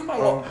arms.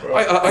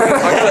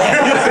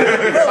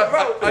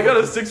 I got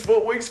a 6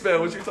 foot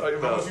wingspan. What you talking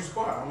about?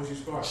 How much you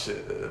squat?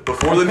 Shit.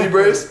 Before the knee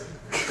brace?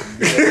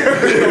 No,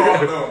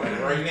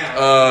 right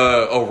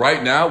now.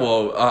 Right now?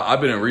 Well,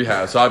 I've been in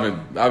rehab, so I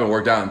haven't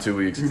worked out in 2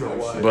 weeks.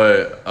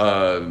 But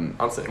when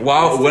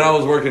I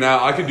was working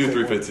out, I could do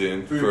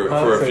 315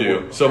 for a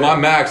few. So my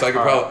max,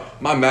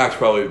 my max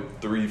probably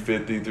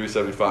 350,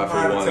 375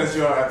 for one. Test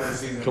you out after the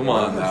season. Come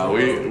on now,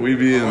 we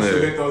be in Once you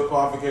there. hit those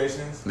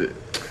qualifications. Shit.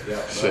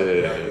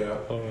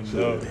 Oh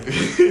no.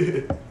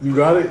 You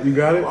got it? You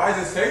got it? Why is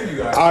it taking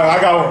you guys?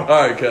 I got one.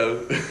 All right,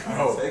 Kevin.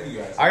 Taking you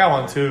guys. I got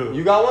one too.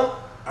 you got one?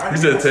 He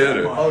said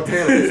Tanner. Oh,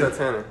 Tanner. You said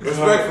Tanner.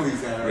 Respectfully,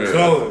 Tanner.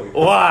 Yeah.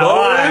 Why?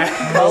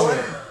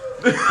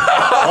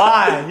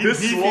 Why? This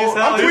He swole,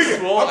 hell. this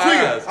swole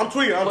ass. I'm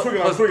tweaking.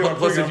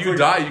 Plus, if you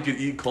die, you can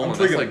eat Coleman.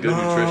 That's like good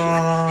nutrition.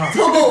 I'm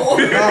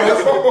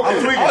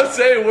tweaking. I'm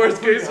saying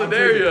worst case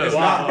scenario. It's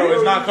not, bro.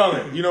 It's not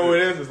Cullen. You know what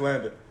it is? It's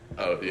Landon.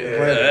 Oh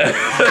yeah.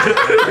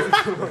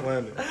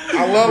 Landon.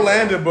 I love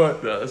Landon,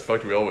 but No, that's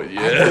fucked me over.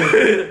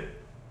 Yeah.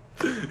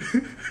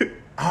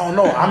 I don't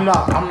know. I'm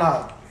not.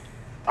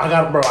 I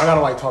gotta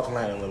like talk to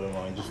Landon a little bit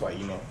more and just like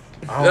No,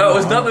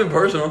 it's nothing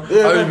personal.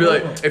 I would be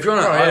like, if you're on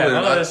an island,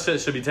 none of this shit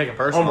should be taken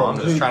personal. I'm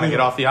just trying to get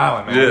off the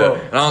island, man. yeah,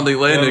 and I don't think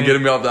Landon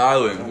getting me off the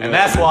island. And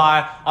that's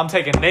why I'm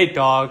taking Nate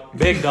Dogg,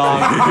 Big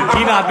Dog.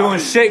 He not doing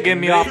shit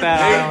getting me off that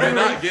You're island.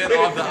 not getting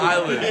off the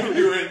island.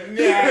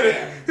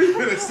 He's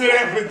gonna sit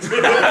down for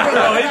 2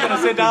 No, he's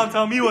gonna sit down and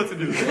tell me what to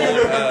do.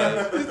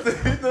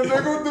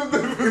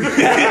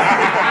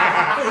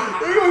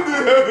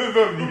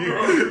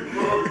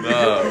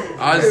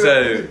 I'd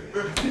say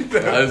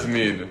that's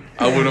mean.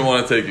 I wouldn't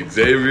want to take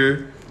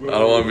Xavier. I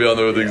don't want to be on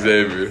there with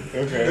Xavier.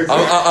 Okay.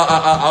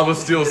 I would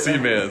still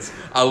C-Mans.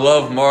 I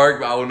love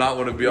Mark, but I would not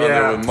want to be on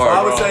there with Mark. So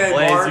I would say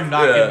Blaze, Mark. you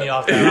not getting me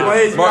off that island.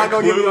 Blaze, you're Mark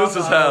not gonna get me clueless off the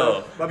as island.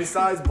 hell. But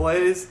besides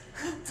Blaze,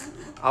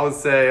 I would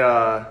say.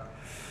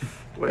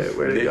 Wait,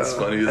 where did he go? Nate's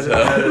funny I as just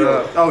had it hell.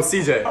 up. Oh,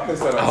 CJ.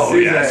 Oh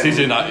yeah,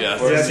 CJ not Yeah,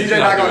 CJ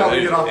not gonna help me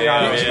get off the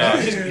island.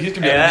 He's gonna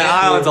be Hey, that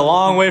island's a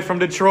long way from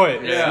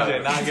Detroit. Yeah.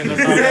 CJ not getting us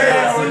off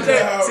that island.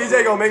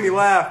 CJ gonna make me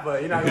laugh,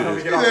 but you're not gonna help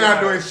me get off the They're not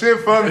island. doing shit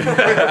for me.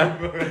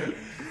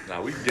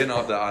 Nah, we getting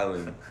off the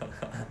island.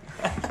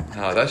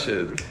 Nah, that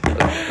shit.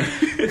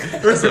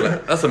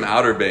 That's some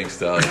Outer Banks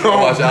stuff.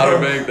 Watch Outer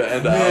Bank, the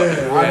end of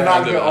Outer. I'm not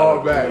end gonna of all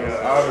Outer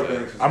back.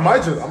 Bank. I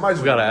might just.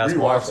 We gotta ask rewatch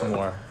Marv that. some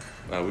more.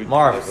 Nah,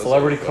 Marv,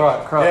 celebrity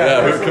crush.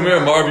 Yeah, come here,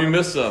 Marv. You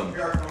missed some.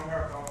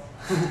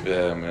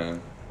 Yeah, man.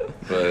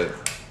 But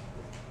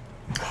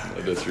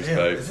no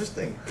disrespect. Is this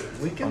thing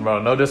leaking?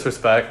 Bro, no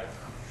disrespect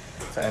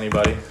to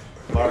anybody.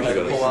 Marv, you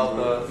pull out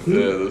the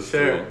Yeah, this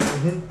chair.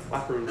 cool.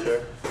 Locker room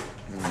chair.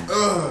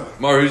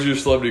 Marv, who's your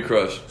celebrity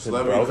crush?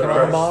 Celebrity Broken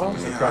crush. bottom?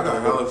 Yeah, I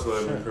got hella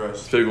celebrity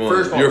crush. Pick one.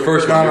 First one. Your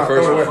first one. Your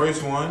first one.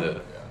 First one. Yeah.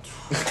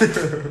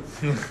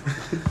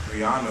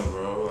 Rihanna,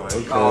 bro. Like,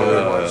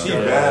 Yeah. she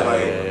bad.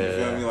 Like, you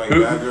feel me? Like,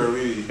 Who- bad girl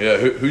really. Yeah,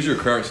 who's your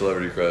current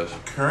celebrity crush?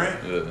 Current?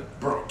 Yeah.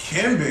 Bro,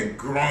 Kim been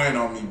growing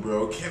on me,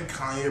 bro. Kim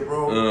Kanye,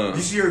 bro.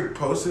 You see her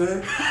post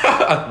today?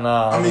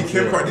 Nah. I mean,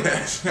 Kim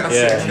Kardashian. I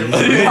Yeah. said Kim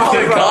Kanye.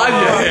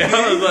 Kardashian.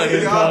 I was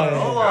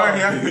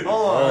like,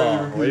 Hold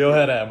on. Where your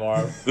head at,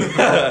 Marv?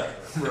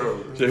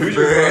 Bro, so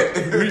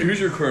who's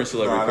your current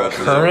celebrity crush?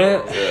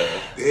 Current? Yeah.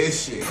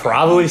 this shit.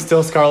 Probably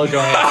still Scarlett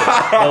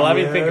Johansson. But let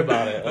me think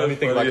about it. Let me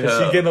think about it. Because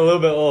funny she's getting a little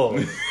bit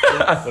old.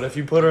 But if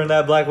you put her in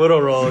that Black Widow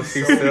role,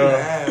 she's still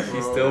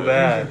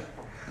bad.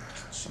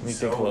 Let me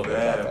think a little bit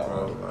about it.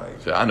 bro.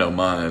 Like, Yeah, I know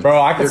mine.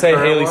 Bro, I could say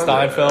current Haley one?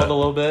 Steinfeld a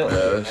little bit.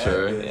 Yeah,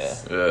 sure. Yeah.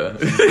 Yeah.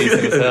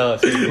 Decent as hell.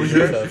 She's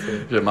decent as hell,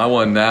 too. Yeah, my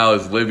one now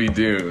is Livy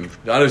Dune.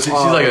 I know she's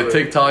like a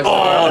TikTok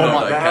star. I don't know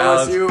if that That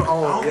counts. was you?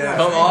 Oh, yeah.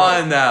 Come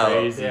on now.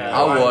 Crazy.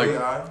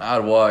 Yeah.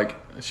 I'd walk.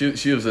 She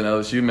was in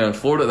LSU, man.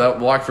 Florida, that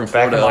walk from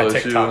Back Florida in to my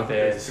LSU. TikTok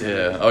days.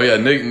 Yeah. Oh yeah,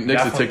 Nick's a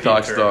Definitely TikTok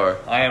peeped her. star.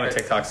 I am a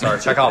TikTok star.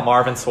 Check out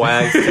Marvin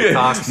Swag's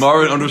TikToks.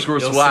 Marvin underscore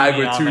You'll swag see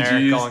me with on 2 there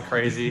G's. going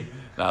crazy.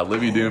 Nah,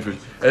 Livy Dune for.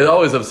 It's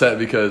always upset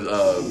because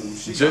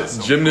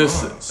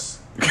gymnasts.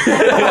 all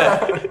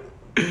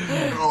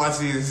I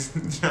see is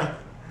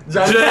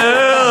Chill.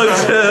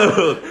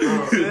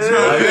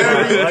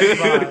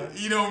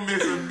 You don't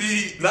miss a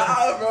beat.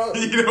 Nah, bro.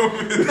 You don't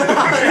miss a beat.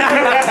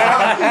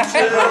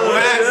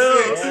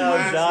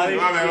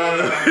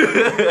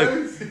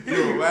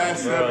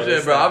 Last seven.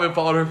 Shit, bro. I've been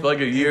following her for like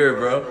a year,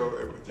 bro.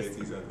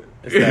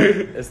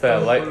 It's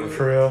that like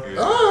for real.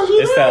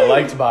 It's that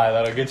liked by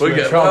that'll get you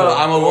in trouble.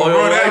 I'm a loyal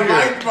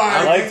liker.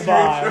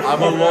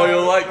 I'm a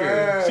loyal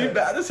liker. She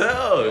bad as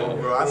hell.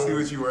 Bro, I see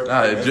what you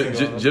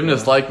working.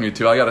 Gymnasts like me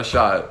too. I got a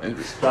shot.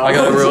 I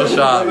got a real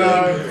shot,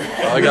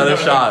 man. I got a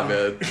shot,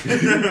 man.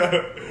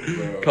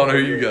 Connor, who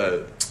you got?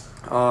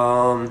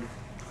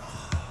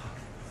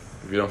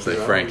 If you don't say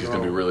Frank, he's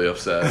gonna be really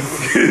upset.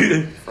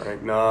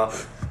 Frank, nah.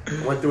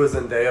 Went through a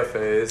Zendaya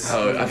phase.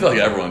 Oh, I feel like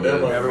everyone did.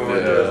 Everyone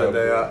went through a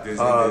Zendaya.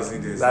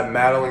 Disney. That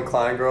Madeline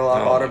Klein girl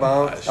on Outer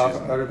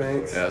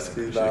Banks. Yeah, she's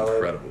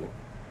incredible.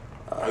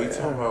 Are you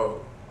talking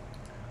about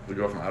the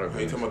girl from Outer Banks?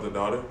 Are you talking about the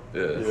daughter?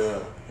 Yeah.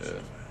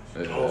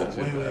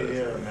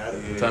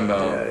 Talking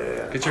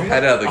about get your I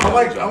head out of the game.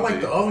 I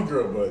like the other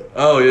girl, but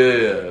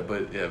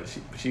but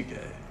she gay.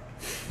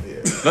 yeah.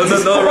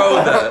 Nothing wrong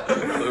with that.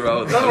 Nothing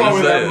wrong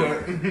with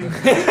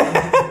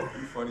that.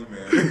 Funny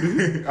man.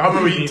 I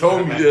remember he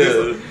told me.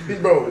 Yeah.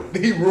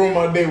 He ruined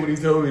my day when he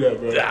told me that,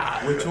 bro.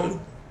 Which one?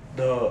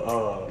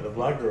 The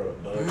black girl,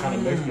 the kind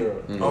of mixed girl.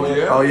 Mm-hmm. Oh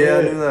yeah. Oh yeah,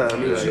 I knew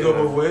that. She go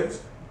both ways.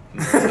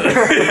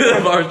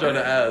 Marv's trying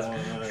to ask.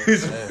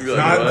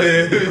 Not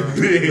this.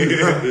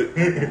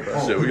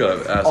 Shit, we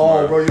gotta ask. Oh,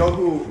 Marv. bro, you know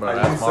who I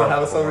ask used to Marv.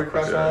 have a summer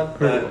crush on?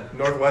 That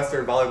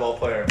Northwestern volleyball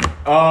player.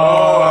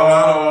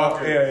 Alana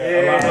Walker.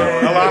 Yeah.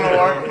 Alana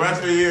Walker.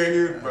 Freshman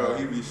year, bro,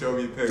 he be showing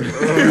me pictures.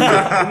 Nah,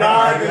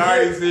 I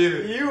already seen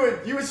it.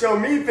 you would show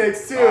me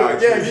pics too. Oh,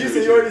 Yeah, you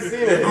said you already seen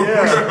it.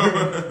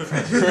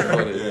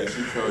 Yeah. Yeah,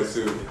 she codes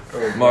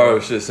too.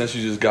 Marv, shit, since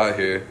you just got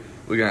here,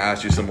 we're gonna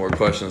ask you some more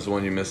questions, the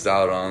one you missed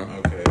out on.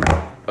 Okay.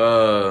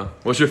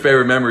 What's your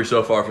favorite memory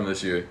so far from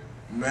this year?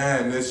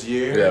 Man, this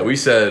year. Yeah, we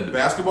said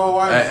basketball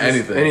wise.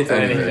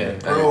 anything.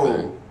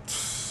 Bro.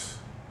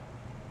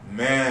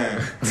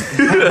 Man.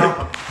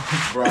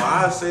 Bro,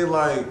 I'd say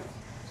like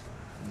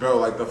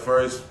the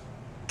first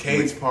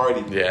Cade's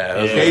party. Yeah,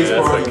 that's Cade's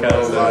party, what bro.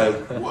 counts.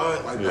 Like,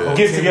 what? Like, the whole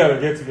Get team- together.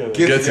 Get together.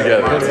 Get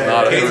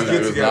It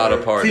was not a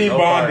party. Team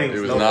bonding. It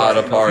was not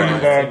a party.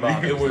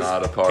 It was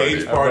not a party.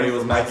 Cade's party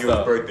was Mikey's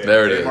birthday.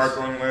 There it is. Mark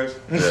on the list.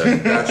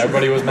 Yeah.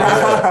 Everybody was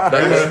messed up.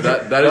 That is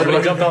Everybody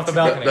what jumped off the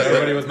balcony.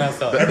 Everybody was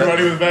messed up.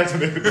 Everybody was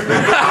vaccinated.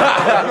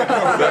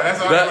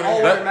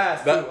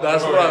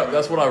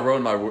 That's what I wrote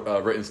in my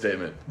written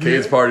statement.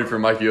 Cade's party for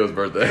Mikey O's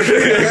birthday.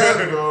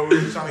 Yeah, bro.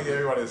 We were trying to get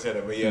everybody to say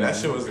that, but yeah, that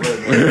shit was lit.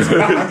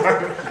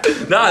 Man.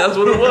 Nah, that's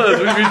what it was.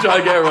 We be trying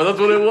to get everyone. That's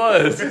what it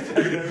was.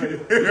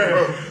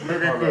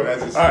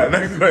 Alright,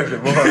 next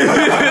question. Bro, can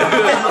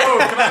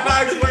I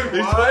not explain why?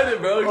 Explain it,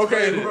 bro.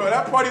 Okay, bro,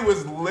 that party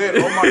was lit.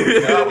 Oh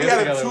my god, we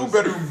had a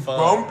 2-bedroom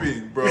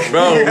bumping, bro.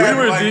 Bro, we had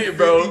were like deep,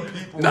 bro. 50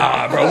 people.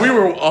 Nah, bro, we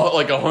were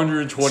like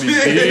 120 deep.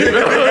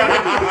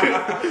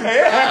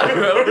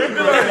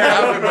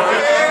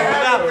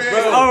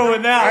 It's over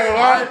with now. I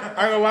ain't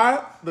gonna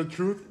lie. The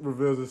truth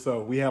reveals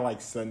itself. We had like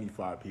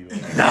 75 people.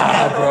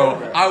 Nah,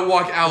 bro. I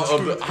walk out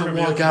of the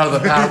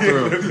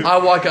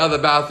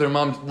bathroom.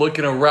 I'm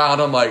looking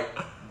around. I'm like,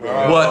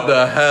 what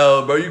the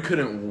hell, bro? You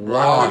couldn't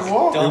walk.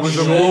 It was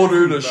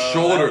shoulder to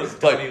shoulder.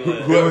 Like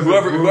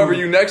whoever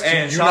you next to,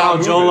 And you shout not out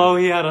moving. Jolo,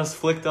 he had us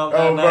flicked up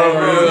that night.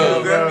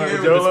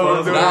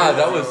 Nah,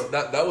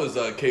 that was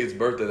Cade's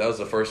birthday. That was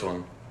the first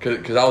one.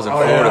 Cause I was in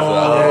Florida for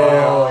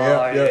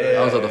that.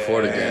 Yeah. I was at the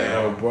Florida game.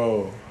 Oh,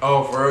 bro.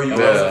 Oh, for real? Yeah,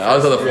 I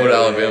was at the Florida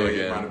Alabama You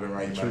game. might have been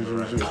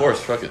right. Of course,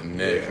 fucking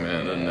Nick,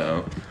 man. I don't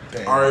know.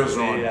 Ours was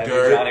on Yeah,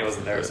 dirt. Johnny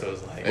wasn't there, so it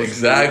was like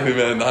Exactly,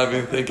 man. Not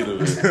even thinking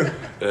of it.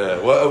 Yeah.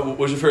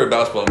 What's your favorite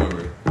basketball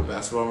memory?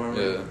 Basketball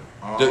memory?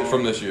 Yeah.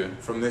 From this year.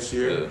 From this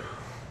year? Yeah.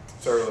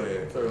 It's early. Yeah,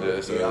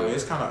 it's I early. mean,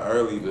 it's kind of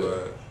early, Yeah.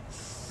 but...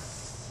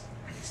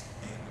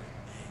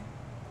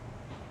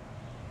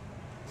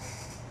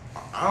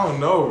 I don't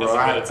know, bro. It's a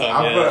I bit of feel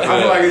time,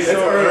 yeah. like it's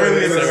so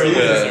early in the It's early.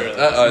 season. Yeah.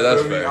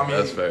 That's You feel me? fair. I mean,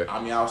 That's fair.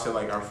 I mean, I would say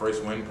like our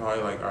first win,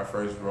 probably like our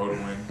first road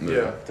win.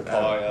 Yeah.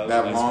 DePaul, yeah,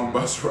 That was long nice.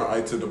 bus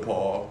ride to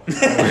DePaul,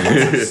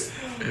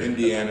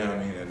 Indiana. I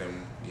mean, and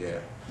then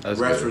That's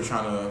refs good. were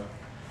trying to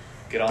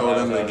Get on throw that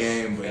them the bus.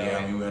 game, but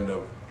Yeah. we ended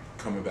up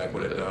coming back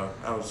with it. Yeah. Though.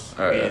 That was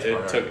All right. that's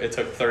probably It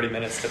took 30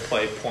 minutes to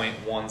play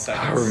 0.1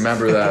 seconds. I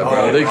remember that,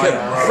 bro. Oh, They right,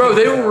 kept, bro,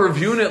 they were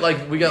reviewing it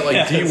like we got like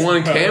Yes,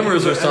 D1 bro.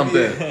 cameras or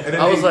something. And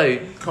then I was they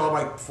like, called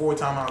like 4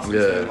 timeouts.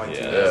 Yeah. Like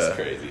Yeah, two. that's Yeah.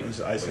 crazy.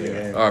 It's icing the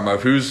game. all right,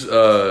 Marv,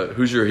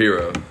 who's your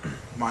hero?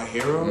 My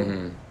hero. Mm-hmm.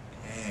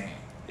 Man,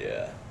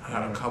 Yeah. I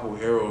got a couple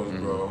heroes,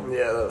 bro.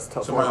 Yeah, that was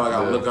tough. Somebody like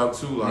I Yeah. look up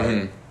to, like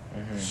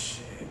Mm-hmm.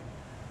 shit.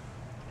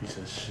 Piece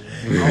of shit.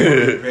 I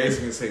would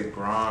basically say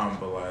Braun,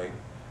 but like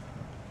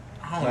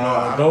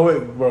I don't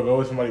know. Go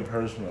with somebody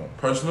personal.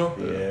 Personal?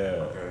 Yeah.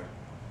 Okay.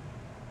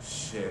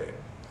 Shit.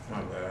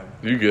 My bad.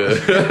 You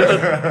good?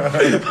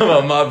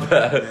 My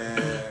bad.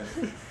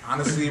 Man.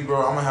 Honestly, bro,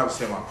 I'm gonna have to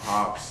say my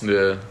pops.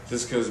 Yeah.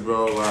 Just cause,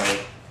 bro,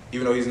 like,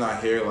 even though he's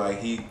not here, like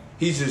he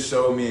he just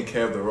showed me and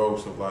Kev the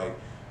ropes of like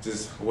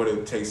just what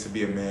it takes to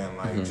be a man,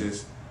 like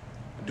just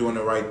doing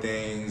the right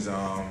things,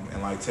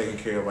 and like taking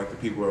care of like the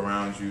people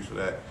around you so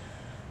that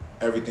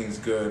everything's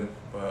good.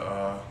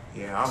 But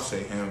yeah, I'll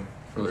say him.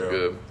 For real.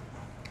 Good.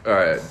 All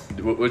right,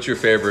 what's your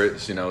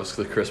favorite? You know, it's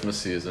the Christmas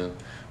season.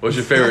 What's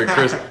your favorite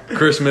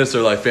Christmas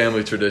or like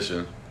family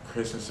tradition?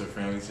 Christmas or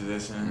family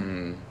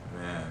tradition?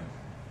 Man.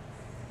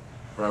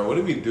 Bro, what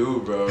did we do,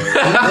 bro?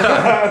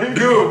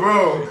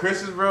 Bro,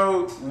 Christmas,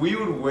 bro, we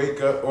would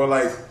wake up, or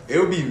like, it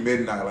would be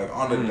midnight, like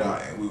on the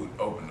dot, and we would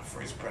open the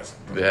first present,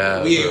 bro.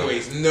 Yeah. We didn't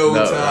waste no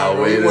time,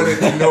 bro. We wanted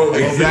to know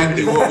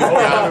exactly what we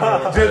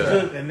got.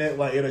 And then,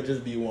 like, it'll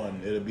just be one.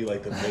 It'll be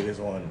like the biggest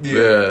one.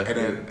 Yeah. And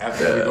then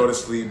after we go to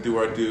sleep, do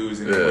our dues,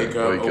 and then wake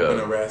up, open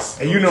the rest.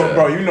 And you know,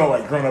 bro,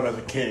 like growing up as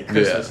a kid,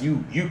 Christmas,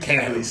 you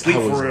can't really sleep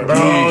for real.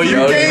 Bro, you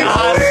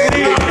can't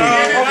sleep.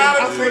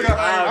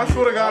 I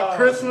swear to God,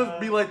 Christmas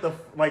be like the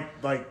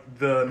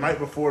night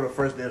before the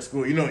first day of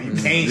school. You know, you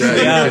can't sleep.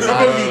 It's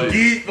supposed to be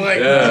geek. Like,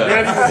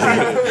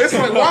 it's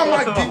like, why am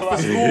I geek for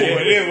school?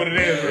 It is what it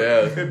is.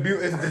 Yeah.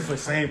 It's the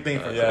same thing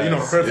for you know,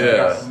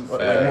 Christmas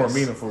like more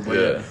meaningful.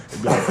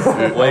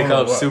 But wake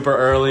up super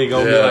early,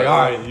 go be like, all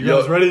right, you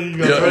guys ready? You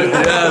guys ready?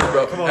 Yeah,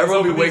 bro. On,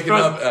 everyone be waking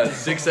up at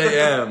 6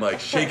 a.m. like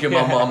shaking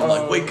my mom. I'm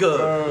like, wake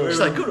up. She's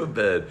like, go to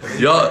bed.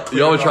 Y'all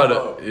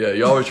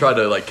would try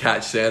to like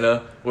catch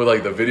Santa with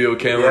like the video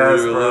camera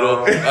when we were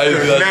little. I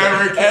used to be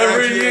like,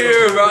 every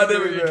year, bro, I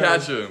never could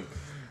catch him.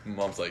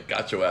 Mom's like,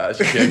 got your ass.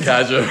 You can't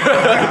catch him.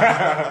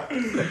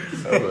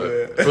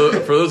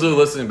 For those who are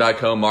listening back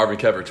home, Marvin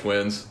and Kev are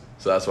twins.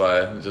 So that's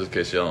why, just in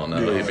case you don't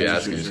know, he'd be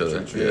asking each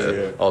other.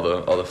 Yeah. All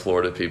the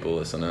Florida people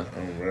listening,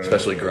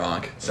 especially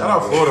Gronk. Shout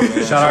out Florida,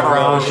 man. Shout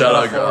out Gronk. Shout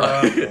out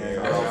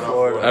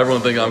Gronk.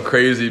 Everyone think I'm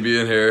crazy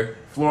being here.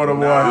 Florida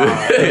boy.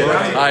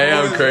 I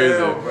am crazy.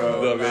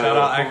 Shout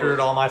out Eckerd,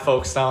 all my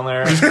folks down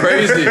there. It's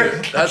crazy.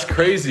 That's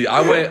crazy.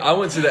 I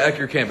went to the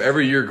Eckerd camp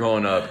every year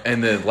growing up,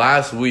 and then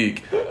last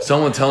week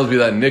someone tells me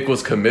that Nick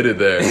was committed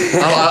there.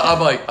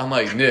 I'm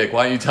like Nick,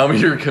 why don't you tell me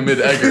you're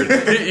committed to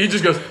Eckerd? He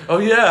just goes, oh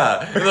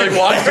yeah, and like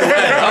walks away.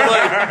 I'm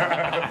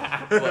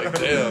like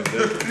damn.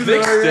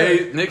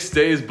 Nick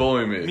stays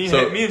bullying me.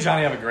 Me and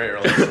Johnny have a great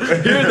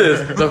relationship. Hear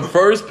this. The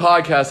first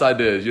podcast I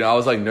did, I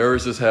was like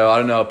nervous as hell. I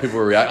don't know how people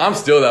would react. I'm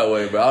still that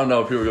way, but I don't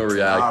know if people are gonna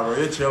react. Nah, bro,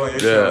 you're chilling.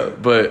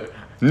 But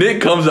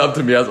Nick comes up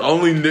to me as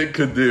only Nick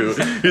could do.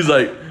 He's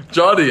like,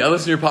 Johnny, I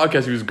listened to your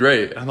podcast. He was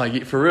great. I'm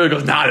like, for real? He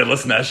goes, nah, I didn't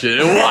listen to that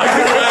shit. And walked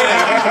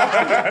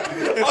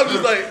away. I'm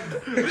just like,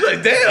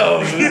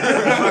 damn.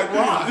 I'm like,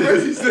 why?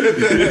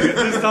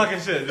 Just talking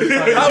shit.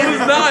 I was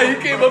not. He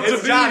came up to me.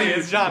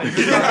 It's Johnny.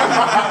 He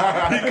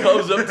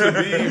comes up to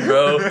me,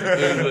 bro.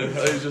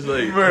 He's just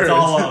like, it's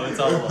all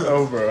love.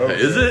 Oh, bro.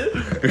 Is it?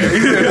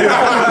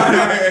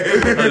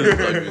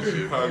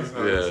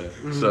 Yeah.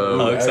 So.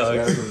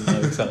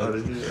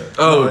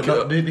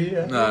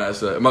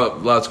 That's it. My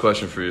last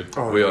question for you.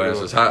 We all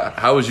answer this.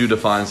 How would you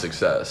define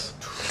success?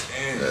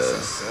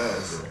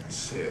 Success.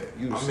 Shit.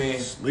 You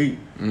sleep.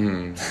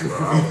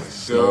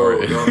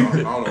 Sorry. I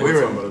don't know what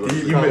you're talking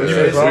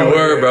about. We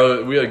were,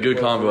 bro. We had a good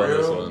combo on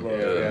this one.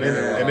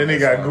 And then they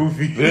got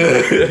goofy. I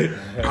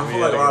feel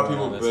like a lot of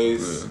people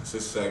base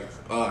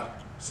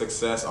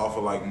success off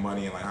of like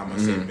money and like how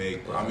much they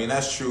make. I mean,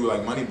 that's true.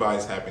 Like money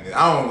buys happiness.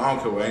 I don't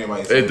care what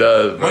anybody says. It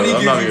does. Bro. Money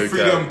gives you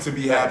freedom to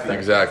be happy.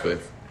 Exactly.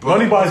 But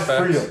money buys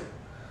freedom.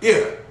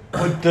 Yeah.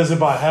 But does it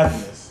buy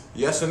happiness?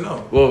 Yes or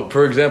no? Well,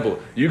 for example,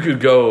 you could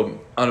go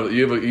on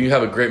you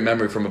have a great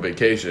memory from a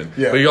vacation,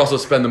 but you also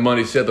spend the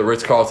money, stay at the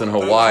Ritz-Carlton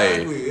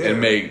Hawaii, and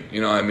make,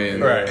 you know what I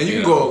mean? Right. And you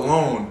can go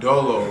alone,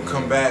 dolo,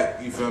 come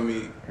back, you feel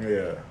me?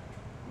 Yeah.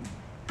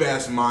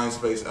 Best mind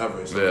space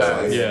ever.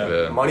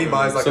 So Money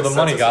buys like so a the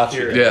money got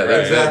you. Yeah,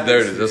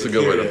 there it is. That's a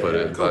good way to put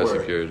it. Buy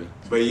security.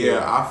 But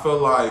yeah, I feel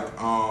like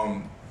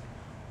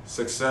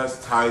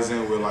success ties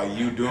in with like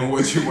you doing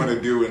what you want to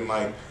do and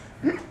like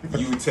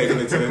you taking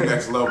it to the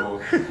next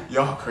level.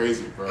 Y'all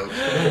crazy, bro.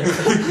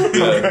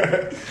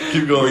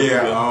 Keep going.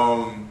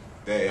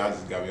 But yeah, I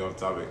just got me off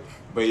topic.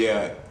 But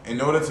yeah,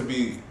 in order to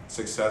be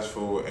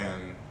successful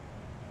and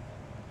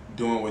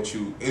doing what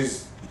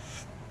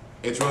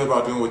it's really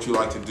about doing what you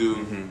like to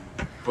do.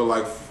 But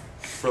like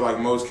for like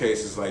most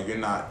cases, like you're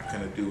not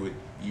gonna do what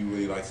you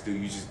really like to do.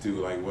 You just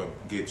do like what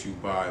gets you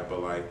by.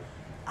 But like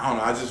I don't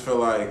know. I just feel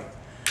like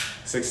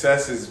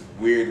success is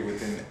weird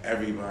within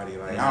everybody.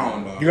 Like I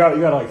don't know. You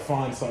gotta like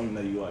find something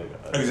that you like.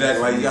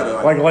 Exactly. Like you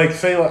gotta like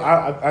say like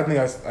I think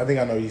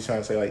I know what he's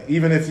trying to say. Like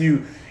even if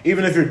you're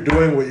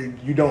doing what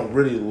you don't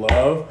really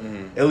love,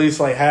 at least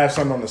like have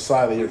something on the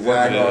side that you're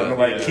working on and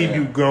like keep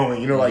you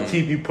going. You know, like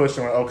keep you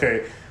pushing. Like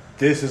okay,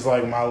 this is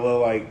like my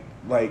little like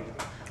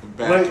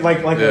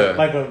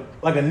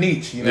a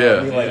niche, you know what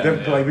I mean? Like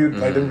different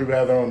people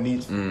have their own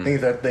niche,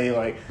 things that they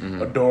like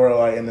adore,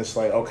 like, and it's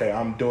like, okay,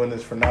 I'm doing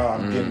this for now,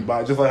 I'm getting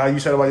by. Just like how you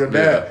said about your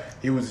dad,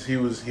 he was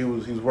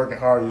working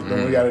hard, he was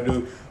doing what he got to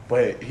do,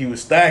 but he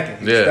was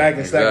stacking,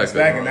 stacking.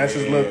 That's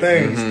his little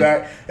thing. He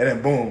stacked, and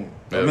then boom,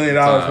 $1 million,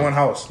 one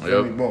house,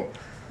 boom.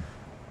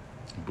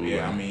 cool.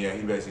 Yeah, man. I mean, yeah,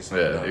 he basically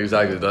summed it up.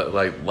 Exactly.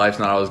 Like life's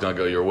not always gonna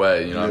go your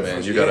way. You know what I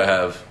mean? You gotta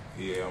have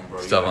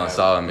stuff on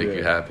solid and make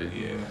you happy.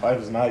 Yeah. Life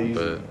is not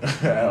easy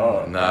at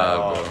all.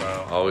 Nah,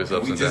 bro. Always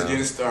ups We and just downs.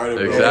 getting started,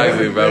 bro.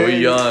 Exactly, bro. We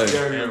young.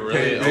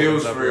 really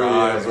Bills opens up for your real,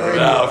 eyes, bro.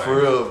 Nah, for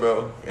real,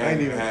 bro. I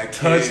ain't even touch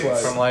touched life.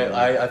 From like,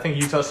 I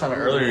think you touched on it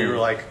earlier. You were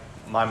like,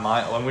 my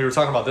mind when we were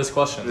talking about this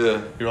question.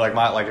 Yeah. You were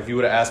like if you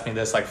would have asked me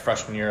this like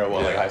freshman year of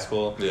like high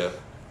school. Yeah.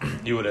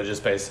 You would have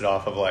just based it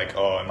off of like,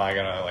 oh, am I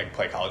gonna like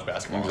play college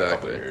basketball in a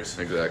couple years?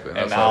 Exactly.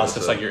 And now it's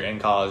just like you're in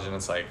college and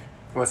it's like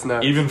What's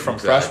next? even from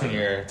freshman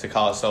year to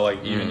college. So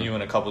like even you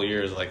in a couple of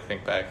years, like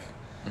think back.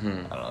 I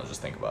don't know,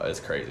 just think about it. It's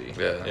crazy.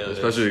 Yeah, It's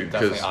especially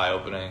definitely because eye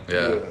opening.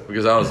 Yeah,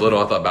 because when I was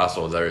little, I thought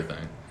basketball was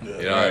everything. Yeah.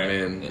 You know what I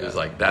mean? It was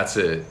like that's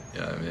it. You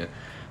know what I mean?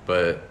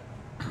 But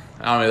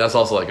I mean that's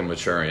also like a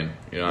maturing.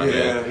 You know what I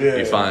mean? Yeah,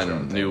 you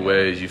find new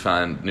ways. You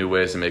find new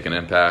ways to make an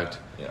impact.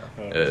 Yeah.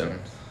 And,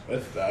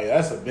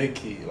 That's a big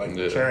key. Like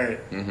maturing,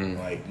 Mhm.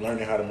 like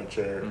learning how to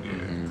mature.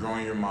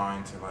 growing your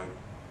mind to like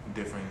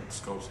different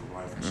scopes of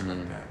life and shit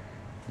like that.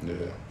 yeah.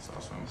 It's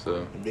also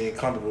So And being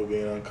comfortable,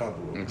 being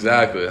uncomfortable.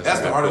 exactly. That's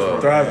the hardest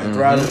part. Thriving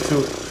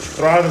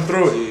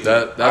through it.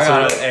 That's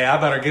I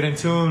better get in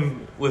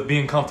tune with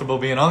being comfortable,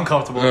 being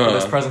uncomfortable for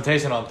this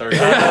presentation on Thursday.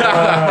 Bro,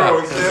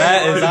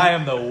 I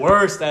am the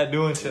worst at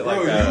doing shit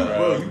like that,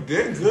 bro. you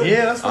did good.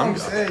 Yeah, that's what I'm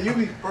saying. You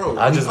be, Bro,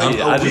 I'm giving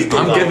you I just get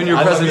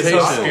presentation.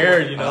 so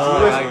scared, you know.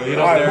 I get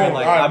up there and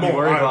like I be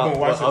worried about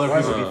what other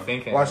people be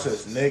thinking. Watch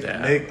this.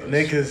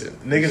 Nick is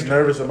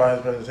nervous about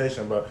his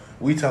presentation, but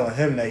we telling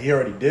him that he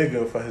already did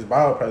good for his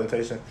bio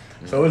presentation.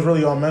 So it's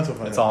really all mental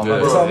for him. It's all Yeah.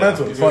 mental. It's all Yeah.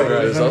 mental. It's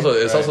like,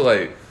 It's also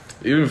like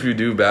even if you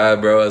do bad,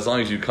 bro, as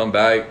long as you come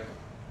back,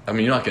 I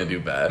mean, you're not gonna do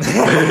bad. It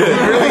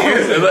really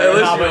is.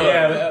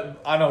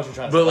 I know what you're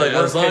trying to But say. like,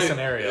 Worst as long case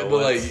scenario.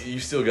 but like, you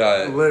still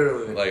got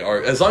Literally. like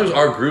as long as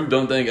our group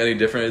don't think any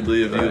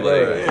differently of you, like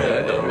You're not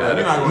gonna say, oh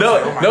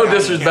my no God,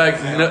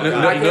 disrespect, you no, can't.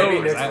 I can't be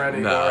no, Nick's ready.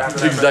 nah,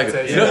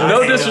 exactly.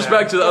 No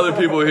disrespect to the other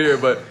people here,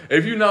 but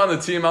if you're not on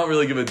the team, I don't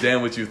really give a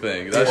damn what you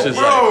think. That's just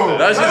Bro,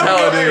 that's just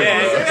how it is. Yeah,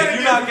 bro. if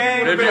you're not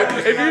gang,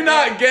 If you're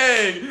not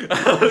gang,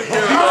 I don't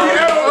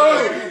care about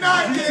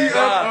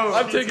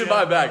I'm taking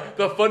my back.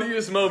 The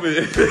funniest moment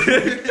is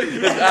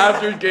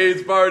after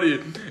Gabe's party,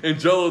 and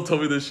Joel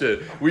told me this shit.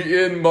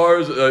 We in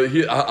Mars.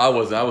 I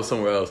wasn't. I was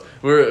somewhere else.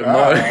 We're at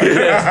Mars.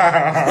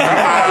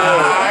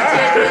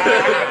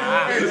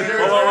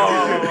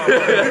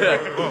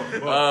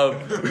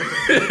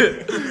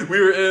 We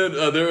were in.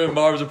 They were in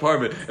Marv's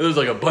apartment, and there's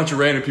like a bunch of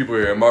random people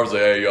here. And Marv's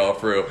like, "Hey, y'all,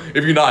 for real.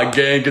 If you're not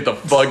gang, get the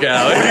fuck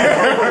out."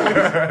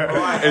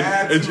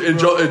 And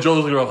Joel was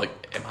looking around like,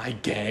 "Am I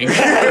gang?" And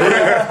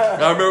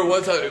I remember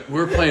one time we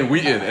were playing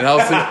Wheaton, and I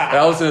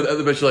was sitting at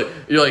the bench.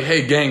 You're like,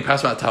 "Hey, gang,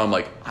 pass my towel." I'm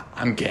like,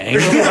 "I'm gang."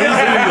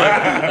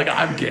 like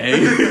I'm gang.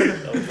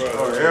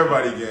 Oh,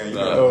 everybody gang.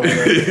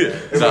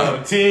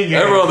 team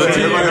gang. Everyone on the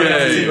team Everybody on the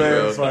gang, team,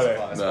 bro.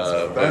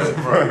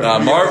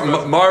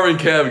 Marvin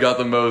Kev got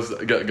the most,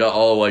 got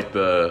all like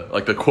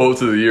the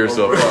quotes of the year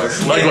so far.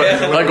 Like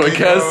what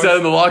Kev said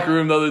in the locker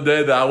room the other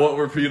day that I won't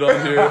repeat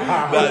on here.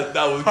 That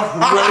was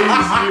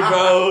crazy,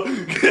 bro.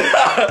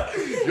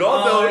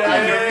 Y'all know,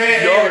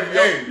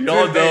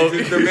 y'all know.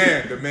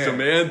 Demand.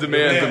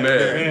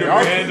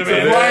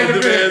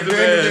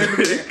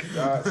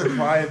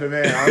 Supply and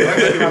demand.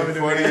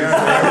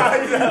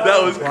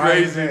 That was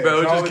crazy,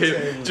 bro.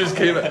 It just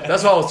came.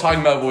 That's what I was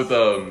talking about with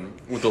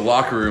the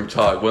locker room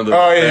talk. One of the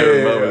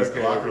favorite moments.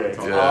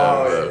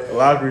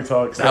 Locker room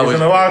talk. Stays in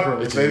the locker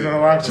room. Stays in the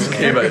locker room.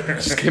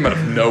 Just came out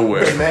of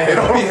nowhere. It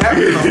don't be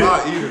happening a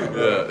lot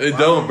either. Yeah, it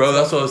don't, bro.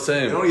 That's what I was It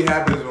saying. only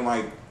happens when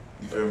like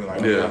you feel me,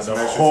 like Yeah. some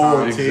The extra whole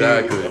time. team.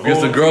 Exactly,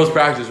 because the girls'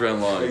 practice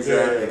ran long.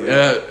 Exactly.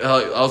 Yeah,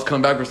 I was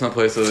coming back from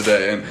someplace the other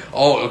day, and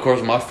of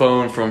course, my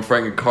phone from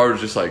Frank and Carter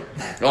was just like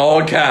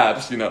all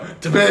caps, you know,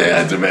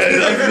 demand.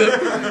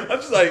 I'm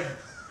just like.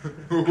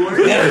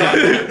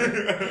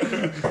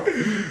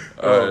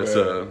 Alright,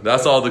 so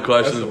that's all the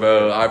questions,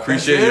 bro. I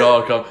appreciate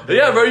y'all coming.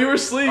 Yeah, bro, you were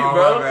asleep, Oh,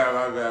 bro.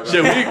 my bad.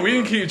 Shit, we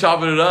can keep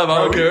chopping it up. I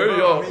don't care.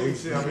 Y'all.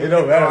 It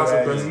don't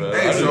matter, man.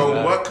 Hey,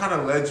 so what kind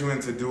of led you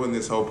into doing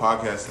this whole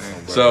podcast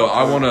thing, bro? So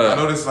I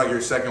know this is like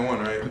your second one,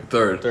 right?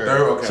 Third.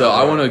 Okay. So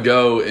I want to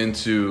go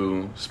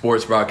into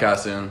sports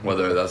broadcasting,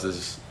 whether that's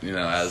as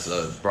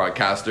a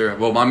broadcaster.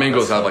 Well, my main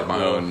goal is to have like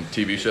my own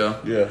TV show.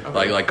 Yeah.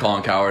 Like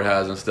Colin Coward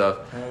has and stuff.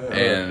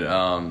 And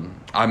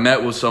I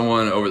met with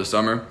someone over the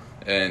summer,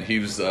 and he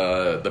was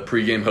the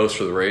pregame host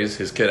for the Rays.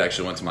 His kid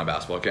actually went to my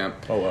basketball camp.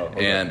 Oh, wow.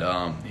 Okay.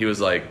 And he was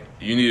like,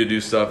 you need to do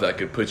stuff that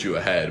could put you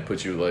ahead,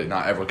 put you like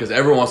not everyone, because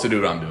everyone wants to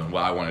do what I'm doing,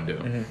 what I want to do.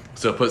 Mm-hmm.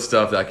 So put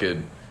stuff that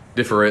could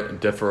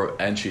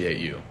differentiate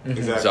you.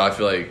 Exactly. So I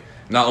feel like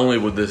not only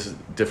would this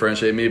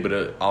differentiate me, but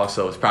it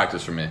also is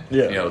practice for me.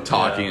 Yeah. You know,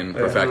 talking,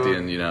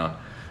 perfecting. You know,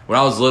 when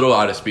I was little,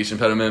 I had a speech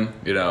impediment.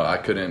 You know,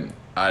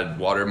 I'd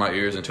water my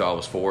ears until I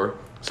was 4.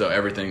 So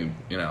everything,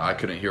 I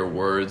couldn't hear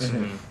words.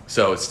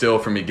 So it's still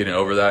for me getting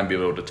over that and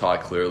being able to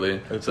talk clearly.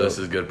 So this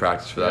is good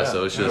practice for that.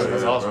 So it's just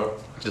that's awesome.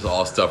 Just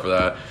all stuff for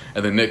that.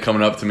 And then Nick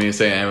coming up to me and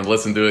saying, I haven't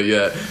listened to it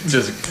yet.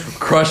 Just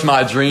crush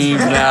my dreams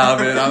now,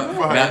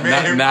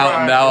 man. Now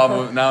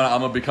I'm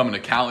gonna become an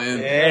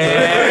accountant.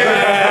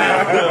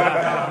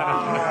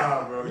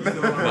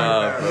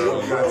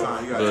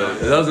 But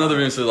that was another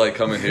reason to like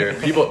coming here.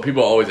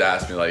 People always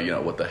ask me like,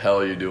 what the hell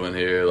are you doing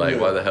here? Like,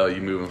 why the hell are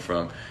you moving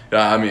from?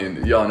 I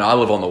mean, y'all know I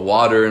live on the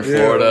water in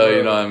Florida.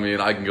 You know what I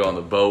mean? I can go on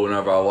the boat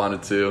whenever I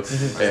wanted to,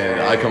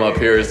 and I come up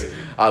here.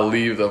 I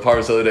leave the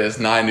apartment the other day. It's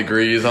 9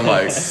 degrees. I'm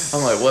like,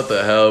 what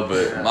the hell?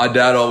 But my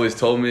dad always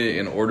told me,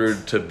 in order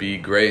to be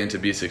great and to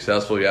be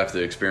successful, you have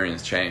to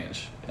experience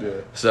change.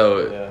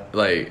 So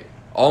like.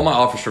 All my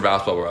offers for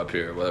basketball were up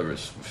here, whether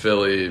it's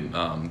Philly,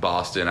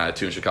 Boston. I had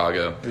 2 in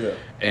Chicago.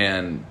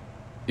 And,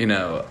 I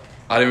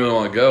didn't really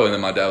want to go. And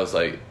then my dad was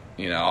like,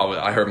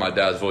 I heard my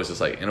dad's voice.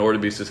 It's like, in order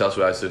to be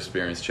successful, I have to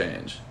experience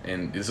change.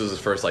 And this was the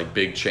first, like,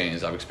 big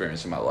change I've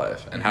experienced in my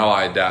life. And how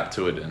I adapt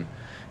to it and,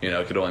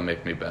 could only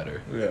make me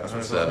better. I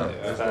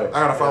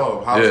gotta follow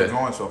up. How's it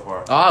going so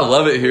far? Oh, I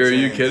love it here. Are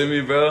you kidding me,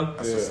 bro?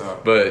 That's what's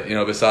up. But,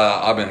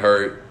 besides, I've been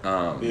hurt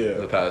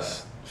the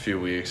past few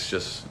weeks,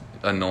 just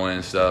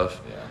annoying stuff.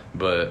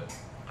 But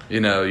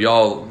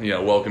y'all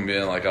welcome me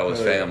in like I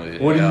was family.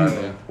 What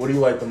do you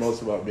like the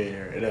most about being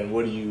here? And then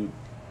what do you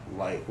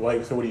like?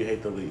 So what do you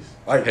hate the least?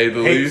 Like hate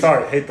the most.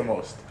 Hate the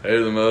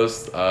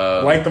most.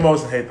 Like the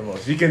most and hate the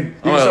most. You can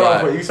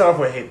start off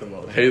with hate the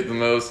most. Hate the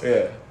most.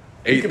 Yeah.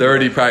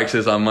 8:30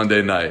 practice on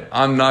Monday night.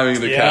 I'm not even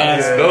gonna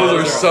count.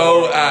 Those are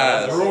so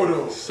ass.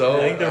 So I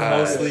think they're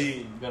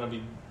mostly gonna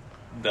be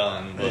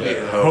done, but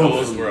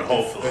those were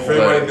hopefully. If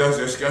everybody does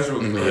their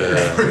schedule, Monday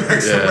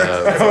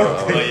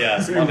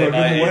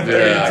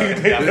night.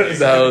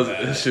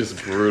 It's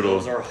just brutal.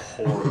 Those are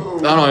horrible.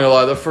 I'm not gonna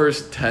lie. The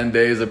first 10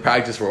 days of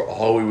practice, where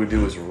all we would do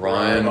was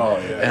run,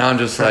 and I'm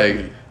just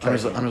like,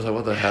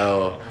 what the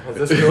hell? Is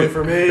this really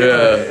for me?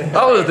 That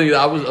was the thing.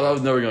 I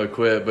was never gonna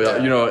quit,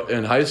 but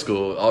in high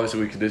school,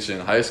 obviously we conditioned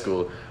in high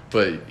school.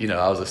 But,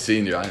 I was a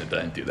senior. I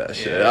didn't do that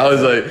shit. I was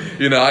like,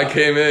 I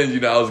came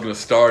in, I was going to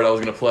start. I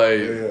was going to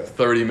play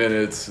 30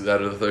 minutes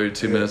out of the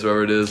 32 minutes,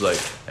 whatever it is. Like,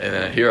 and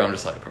then here I'm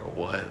just like, bro,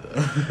 what?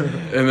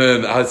 And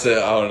then I'd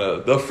say, I don't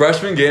know. The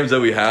freshman games that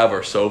we have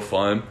are so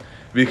fun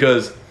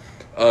because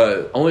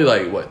only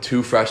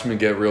 2 freshmen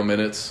get real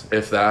minutes,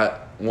 if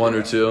that, 1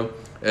 or 2.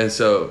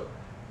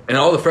 And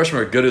all the freshmen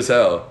are good as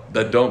hell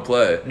that don't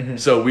play.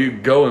 So we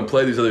go and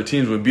play these other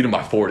teams and we beat them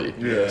by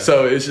 40.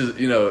 So it's just,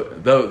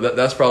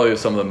 that's probably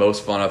some of the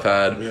most fun I've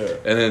had.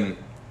 And then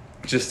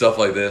just stuff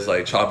like this,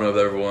 like chopping up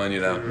with everyone,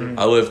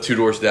 I live 2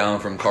 doors down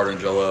from Carter and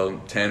Jello.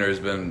 Tanner's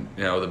been,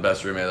 the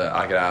best roommate that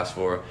I could ask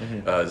for.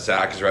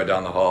 Zach is right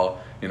down the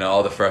hall.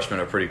 All the freshmen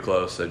are pretty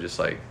close. So just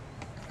like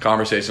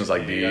conversations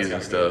like these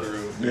and stuff.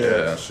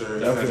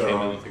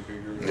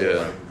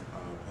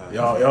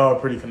 Y'all are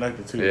pretty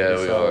connected too. Yeah,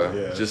 we are.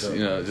 Yeah, just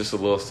a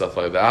little stuff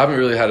like that. I haven't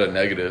really had a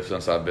negative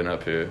since I've been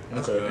up here.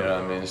 Okay. You know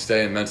what I mean?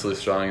 Staying mentally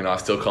strong. I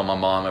still call my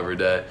mom every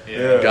day.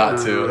 Yeah. Got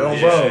to.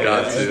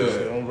 Got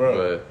to.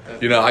 But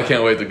I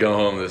can't wait to go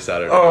home this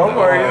Saturday. Oh, I'm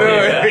already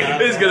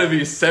there. It's gonna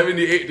be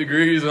 78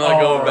 degrees when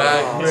I go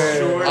back. I'm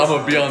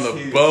gonna be on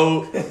the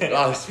boat.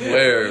 I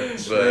swear.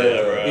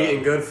 But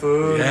eating good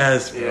food.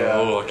 Yes, bro.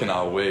 Oh, I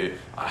cannot wait.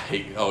 I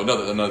hate. Oh,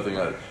 another thing.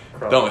 I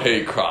don't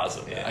hate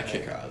Kraza. I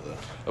can't.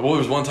 Well, there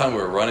was one time we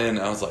were running, and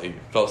I was like,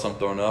 felt something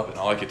thrown up, and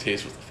all I could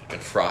taste was the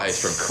fucking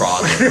fries from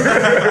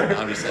Kraza.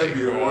 I'm just like,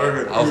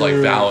 I was like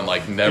vowing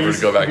like never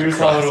to go back to Kraza.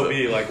 How it'll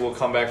be like we'll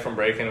come back from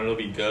break and it'll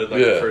be good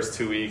the first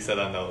 2 weeks. I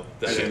don't know.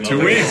 2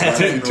 weeks,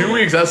 2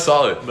 weeks. That's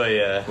solid. But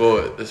yeah.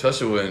 Well,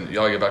 especially when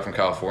y'all get back from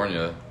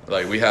California,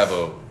 like we have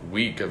a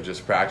week of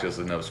just practice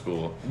with no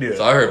school.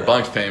 So I heard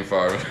Bunk's paying for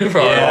our. That's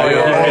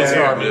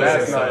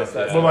nice.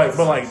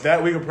 But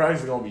that week of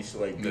practice is gonna be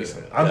like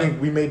decent. I think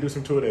we may do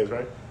some 2-a-days,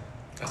 right?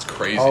 That's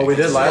crazy. Oh, we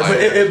did last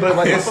week.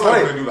 But it's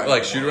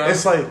like shoot around.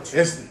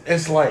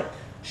 It's like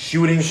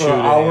shooting for an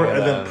hour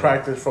and then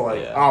practice for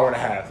like an hour and a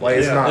half. Like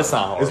it's not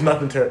hard. It's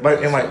nothing terrible.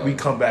 And we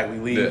come back, we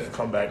leave,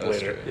 come back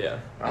later. True. Yeah.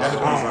 That's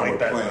the reason we're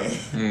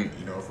playing.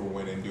 If we're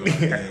winning, doing our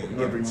thing.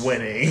 We'll be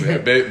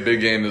winning. Big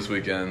game this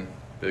weekend.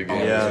 Big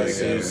game this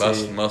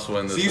weekend. Must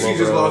win this. CC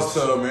just lost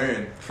to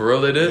Marion. For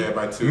real, they did? Yeah,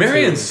 by 2.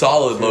 Marion's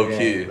solid, low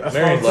key. That's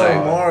Marion's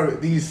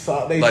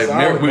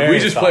we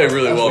just play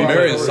really well.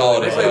 Marion's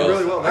solid as hell.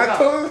 Really well.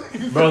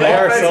 Bro,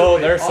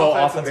 they're so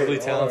offensively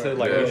talented.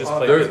 Like we just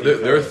play.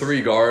 They're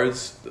 3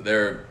 guards.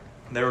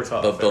 They were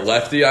tough. The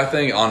lefty, I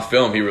think, on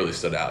film, he really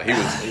stood out. He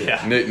was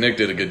Nick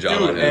did a good job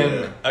on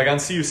him. And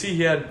against CUC,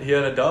 he had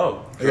a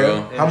dub.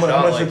 Yeah. How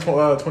much did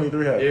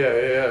 23 have?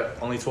 Yeah.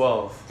 Only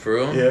 12. For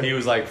real? Yeah. He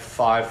was like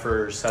 5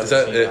 for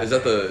 17. Is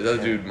that the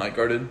dude Mike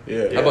guarded?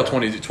 Yeah. How about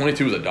 22?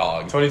 22 was a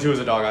dog. 22 was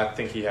a dog. I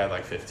think he had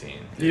like 15.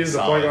 He was the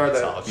point guard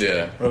that.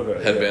 Yeah.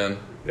 Okay. Headband.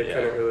 they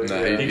couldn't really.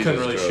 Nah, he couldn't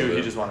really shoot. It.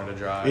 He just wanted to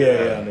drive.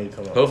 Yeah.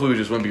 Hopefully we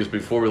just win because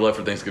before we left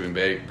for Thanksgiving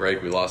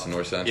break, we lost in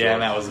North Central. Yeah,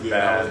 and that was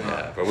bad.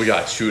 Yeah, but we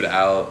got chewed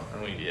out.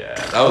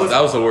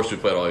 That was the worst we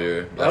played all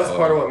year. That was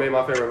part of what made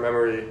my favorite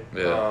memory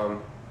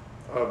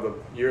of the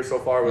year so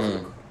far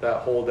was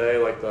that whole day,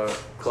 like the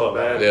club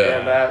end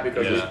and that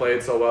because we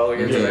played so well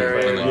against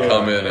Marion. And then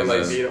come in and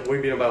like we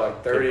beat them by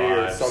like 30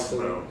 or something.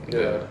 Bro.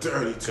 Yeah,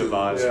 32. Good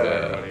vibes,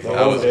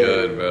 that was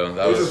good, bro.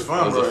 That was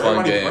fun. It was a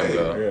fun game,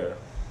 bro. Yeah.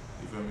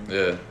 You feel me?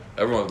 Yeah,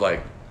 everyone was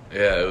like,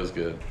 it was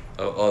good.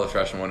 All the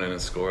freshmen went in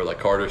and scored. Like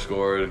Carter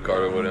scored.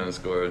 Carter went in and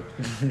scored.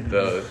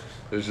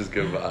 It was just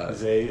good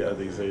vibes. I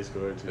think Zay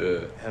scored too.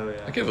 Yeah. Hell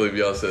yeah. I can't believe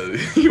y'all said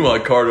you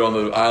want Carter on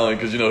the island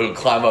because he'll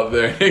climb up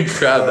there and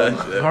grab that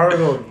shit. Carter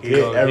gonna get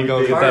everything. He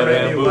gonna get that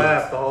bamboo.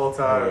 Laugh the whole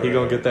time. He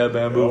gonna get that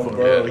bamboo from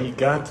bro. He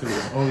got to.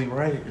 It's only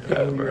right.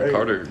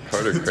 Carter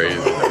crazy.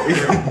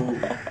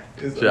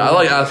 I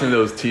like asking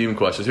those team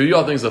questions. Who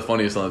y'all think is the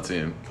funniest on the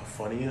team? The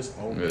funniest?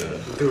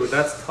 Dude,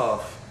 that's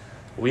tough.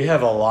 We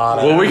have a lot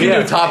of... Well, we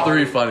can do top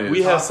 3 funniest.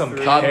 We have some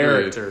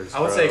characters,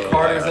 I would say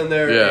Carter's in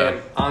there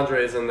and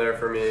Andre's in there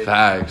for me.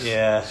 Facts.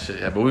 Yeah.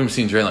 Shit, yeah, but we haven't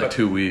seen Dre in like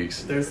 2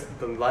 weeks. There's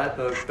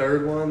the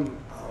third one.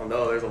 I don't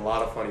know. There's a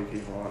lot of funny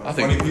people on it. I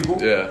think, funny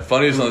people? Yeah,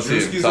 funniest on the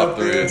team. Top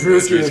 3.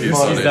 Drewski's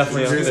funny. He's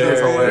definitely up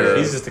there.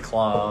 He's just a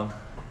clown.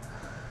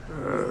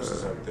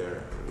 Who's up there?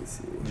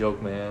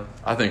 Joke man.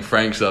 I think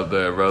Frank's up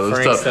there, bro.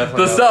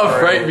 The stuff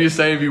Frank be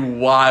saying be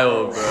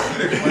wild, bro.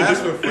 That's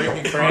what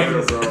Frank and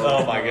Carter, bro.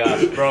 Oh my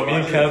gosh, bro. Me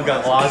and Kev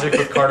got Logic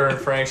with Carter and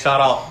Frank.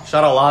 Shout out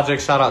Logic.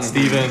 Shout out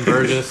Steven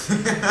Burgess.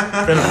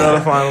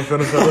 Finna final.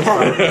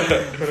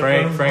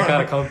 Frank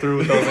gotta come through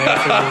with those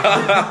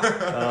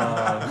answers.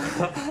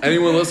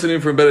 Anyone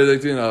listening from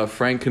Benedictine,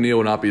 Frank Keneal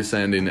will not be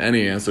sending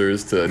any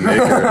answers to Nick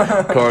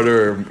or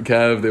Carter or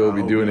Kev. They will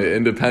be doing it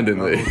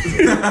independently.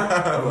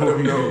 Let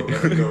me know,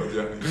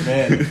 Johnny.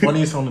 Man,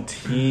 funniest on the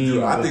team.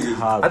 Dude, I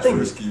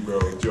think it's Drewski, bro.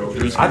 Joke.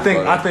 I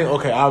think.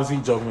 Okay,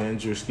 obviously, Joke Man,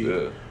 Drewski.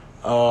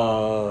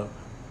 Yeah.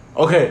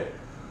 Okay,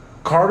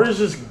 Carter's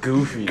just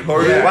goofy.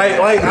 Carter,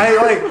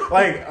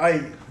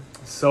 like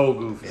so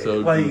goofy.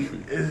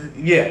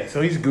 Yeah.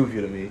 So he's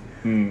goofy to me.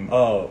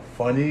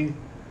 Funny.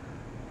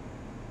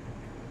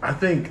 I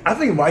think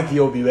Mikey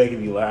will be making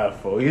me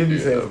laugh, bro. He'll be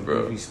saying some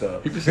goofy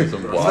stuff. He be saying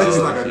some He's wild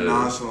shit. like a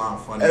nonchalant,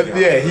 funny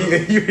guy.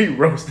 He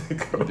roasted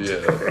Coach.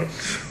 Yeah.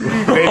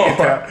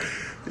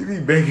 He be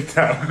banging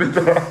down.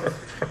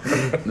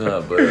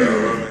 No, but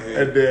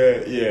And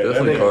then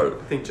definitely Carter.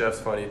 I think Jeff's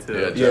funny too.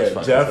 Yeah,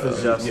 Jeff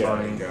is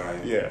funny.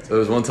 Guy. Yeah. There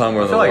was one time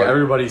where I feel like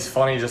everybody's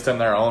funny just in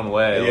their own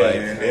way.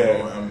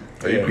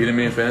 Are you beating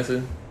me in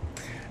fantasy?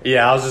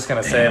 Yeah, I was just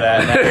gonna say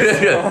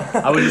that.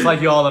 I would just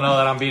like you all to know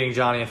that I'm beating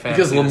Johnny in fantasy.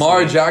 Because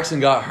Lamar Jackson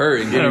got hurt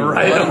and gave me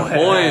one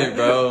point,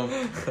 bro.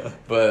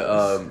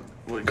 But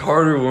when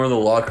Carter were in the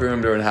locker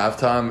room during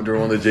halftime during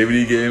one of the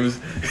JVD games,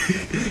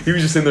 he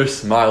was just in there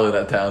smiling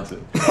at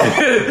Townsend.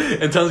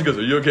 And Townsend goes,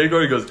 "Are you okay,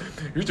 Carter?" He goes,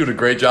 "You're doing a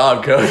great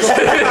job, coach." Just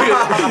like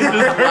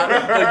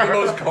the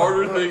most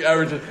Carter thing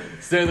ever. Just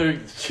standing there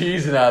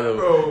cheesing at him.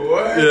 Bro,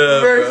 what? Yeah,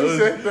 Bro.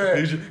 Said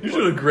that. You're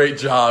doing a great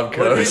job,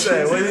 coach.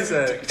 What did he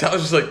say?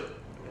 Townsend's just like.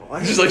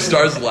 He just like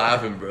starts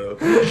laughing, bro.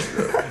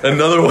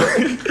 Another one.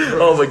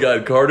 Oh my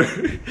God, Carter.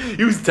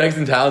 He was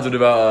texting Townsend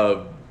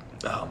about,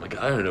 oh my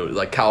God, I don't know,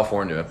 like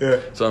California.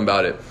 Yeah. Something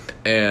about it.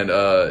 And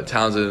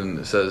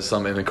Townsend says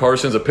something, and Carter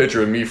sends a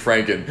picture of me,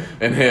 Frank, and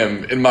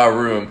him in my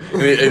room.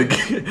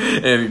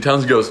 And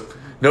Townsend goes,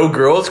 "No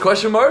girls?" ?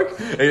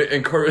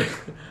 And Carter,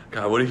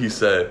 God, what did he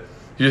say?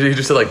 He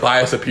just said, like,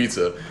 "Buy us a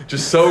pizza."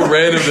 Just so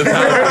random to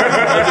Townsend.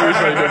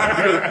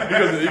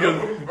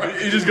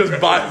 He just goes,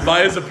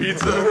 buy us a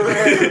pizza.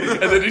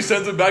 And then he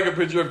sends him back a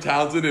picture of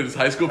Townsend in his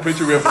high school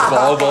picture. We have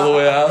balls all the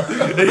way out.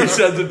 And he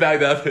sends him back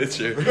that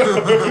picture. I'm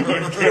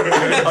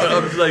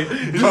just like,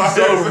 this is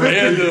so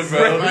random,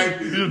 bro.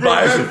 He just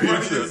buy us a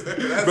pizza.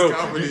 That's Bro,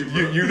 comedy,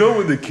 bro. you know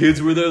when the kids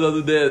were there the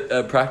other day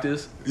at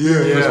practice?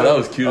 Yeah. So that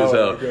was cute as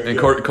hell. Okay, and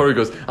Carter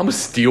goes, "I'm gonna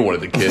steal one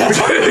of the kids."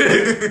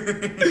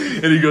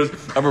 And he goes,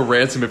 "I'm gonna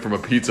ransom it from a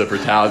pizza for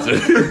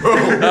Townsend."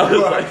 I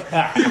was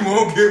like, He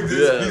won't give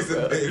this piece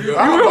of thing.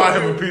 I'll buy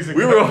him a piece of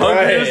we were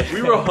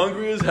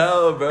hungry as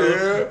hell, bro.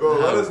 Yeah, bro,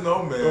 let us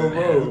know, man.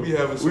 bro. We be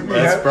having some.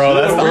 That's the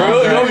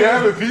Bro, we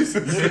having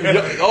pieces.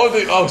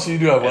 Oh, so you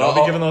do have one. I'll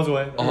be giving those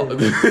away. $30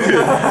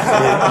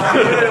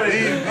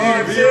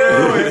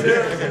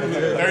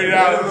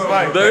 a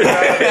slice.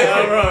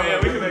 Yeah,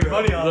 we can make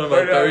money on it.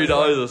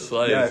 $30 a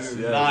slice. Yes.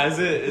 Nah, is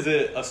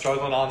it a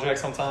struggling object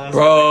sometimes?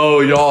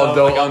 Bro, y'all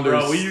don't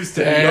understand. Bro, we used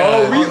to be.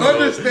 We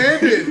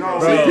understand it.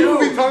 See, people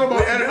be talking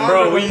about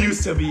Bro, we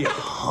used to be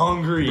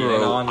hungry.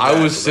 Bro,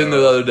 I was sitting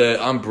there the other day.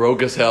 I'm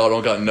broke as hell. I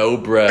don't got no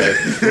bread.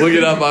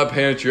 Looking at my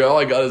pantry, all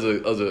I got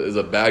is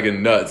a bag of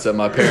nuts that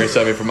my parents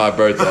sent me for my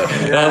birthday.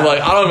 And I'm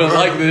like, I don't even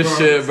like this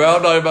shit, bro.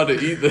 I'm not about to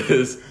eat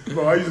this.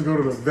 Bro, I used to go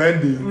to the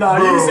vending. Nah,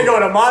 you used to go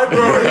to my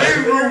Bro, his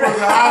room was a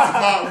hot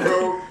spot,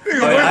 bro.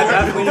 I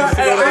definitely used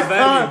to go to the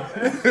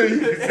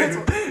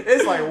venue.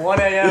 It's like 1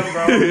 a.m.,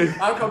 bro.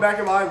 I come back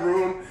in my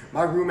room.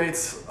 My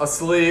roommate's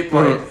asleep.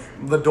 Like,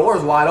 the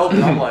door's wide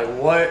open. I'm like,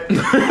 what?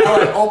 I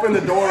like open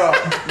the door up.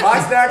 My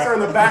snacks are in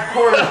the back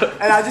corner,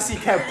 and I just see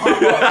Kev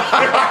pop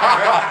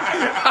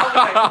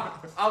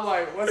up. I'm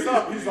like, what's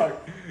up? He's like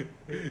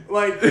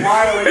why?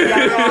 Like,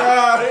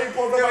 he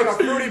pulls up like a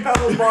Fruity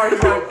Pebbles bar.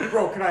 He's like,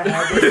 bro, can I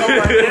have this? I'm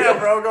like, yeah,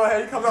 bro, go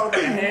ahead. He comes out with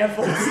like a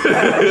handful of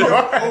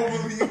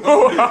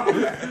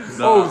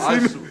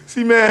snacks.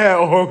 See, man had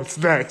all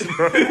snacks,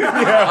 bro.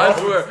 I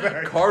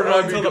swear, Carter and I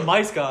Until the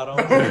mice got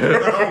them.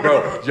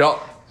 bro,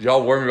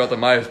 y'all worry about the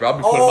mice, bro. I'll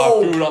be putting my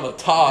food on the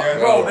top,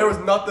 bro. There was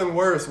nothing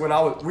worse when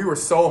we were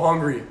so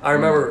hungry. I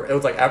remember it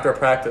was like after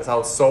practice, I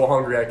was so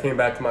hungry. I came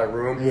back to my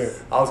room. Yeah.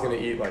 I was gonna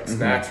eat like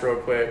snacks real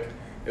quick.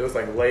 It was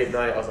like late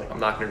night. I was like, I'm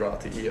not gonna go out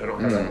to eat. I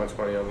don't have that much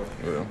money. I'm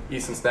gonna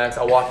eat some snacks.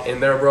 I walk in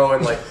there, bro,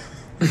 and like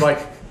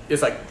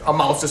it's like a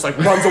mouse just like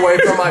runs away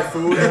from my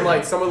food, and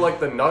like some of like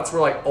the nuts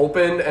were like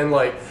opened, and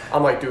like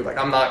I'm like, dude, like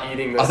I'm not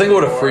eating this. I think I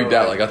would have freaked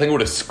out. Like I think I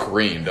would have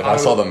screamed if I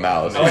saw the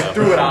mouse. I like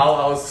threw it out.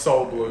 I was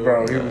so blue.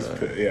 Bro, he was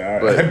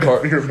But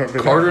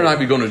Carter and I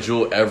be going to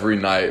Jewel every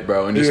night,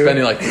 bro, and just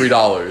spending like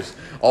 $3.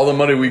 All the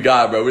money we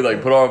got, bro, we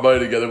like put all our money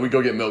together. We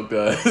go get milk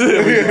duds. we go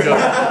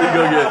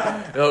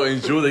get. In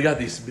Jewel they got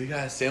these big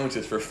ass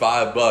sandwiches for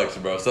 $5,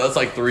 bro. So that's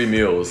like 3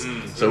 meals.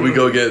 So we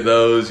go get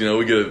those. You know,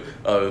 we get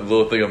a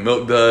little thing of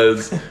milk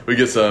duds. We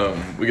get some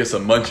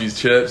munchies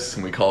chips,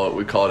 and we call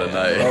it a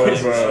night. Oh,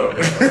 bro. You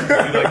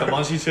like the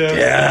munchie chips?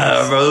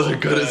 Yeah, bro, those are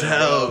good as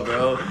hell,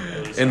 bro.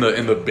 In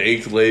the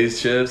baked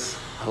Lay's chips.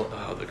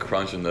 Oh, the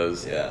crunch in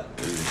those. Yeah.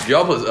 Do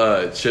y'all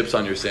put chips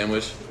on your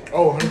sandwich?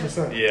 Oh,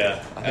 100%.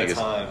 Yeah. I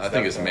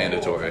think it's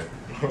mandatory.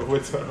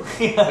 What's up? I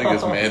think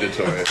it's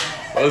mandatory.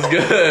 That was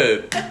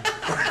good.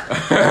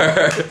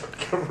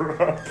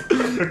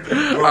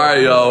 All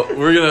right, y'all.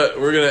 We're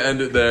gonna end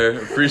it there.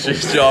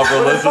 Appreciate y'all for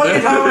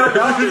listening.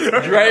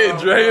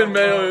 Dre and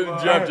Mayo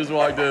and Jeff just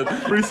walked in.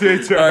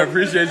 Appreciate y'all. All right,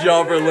 appreciate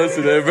y'all for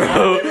listening,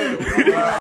 bro.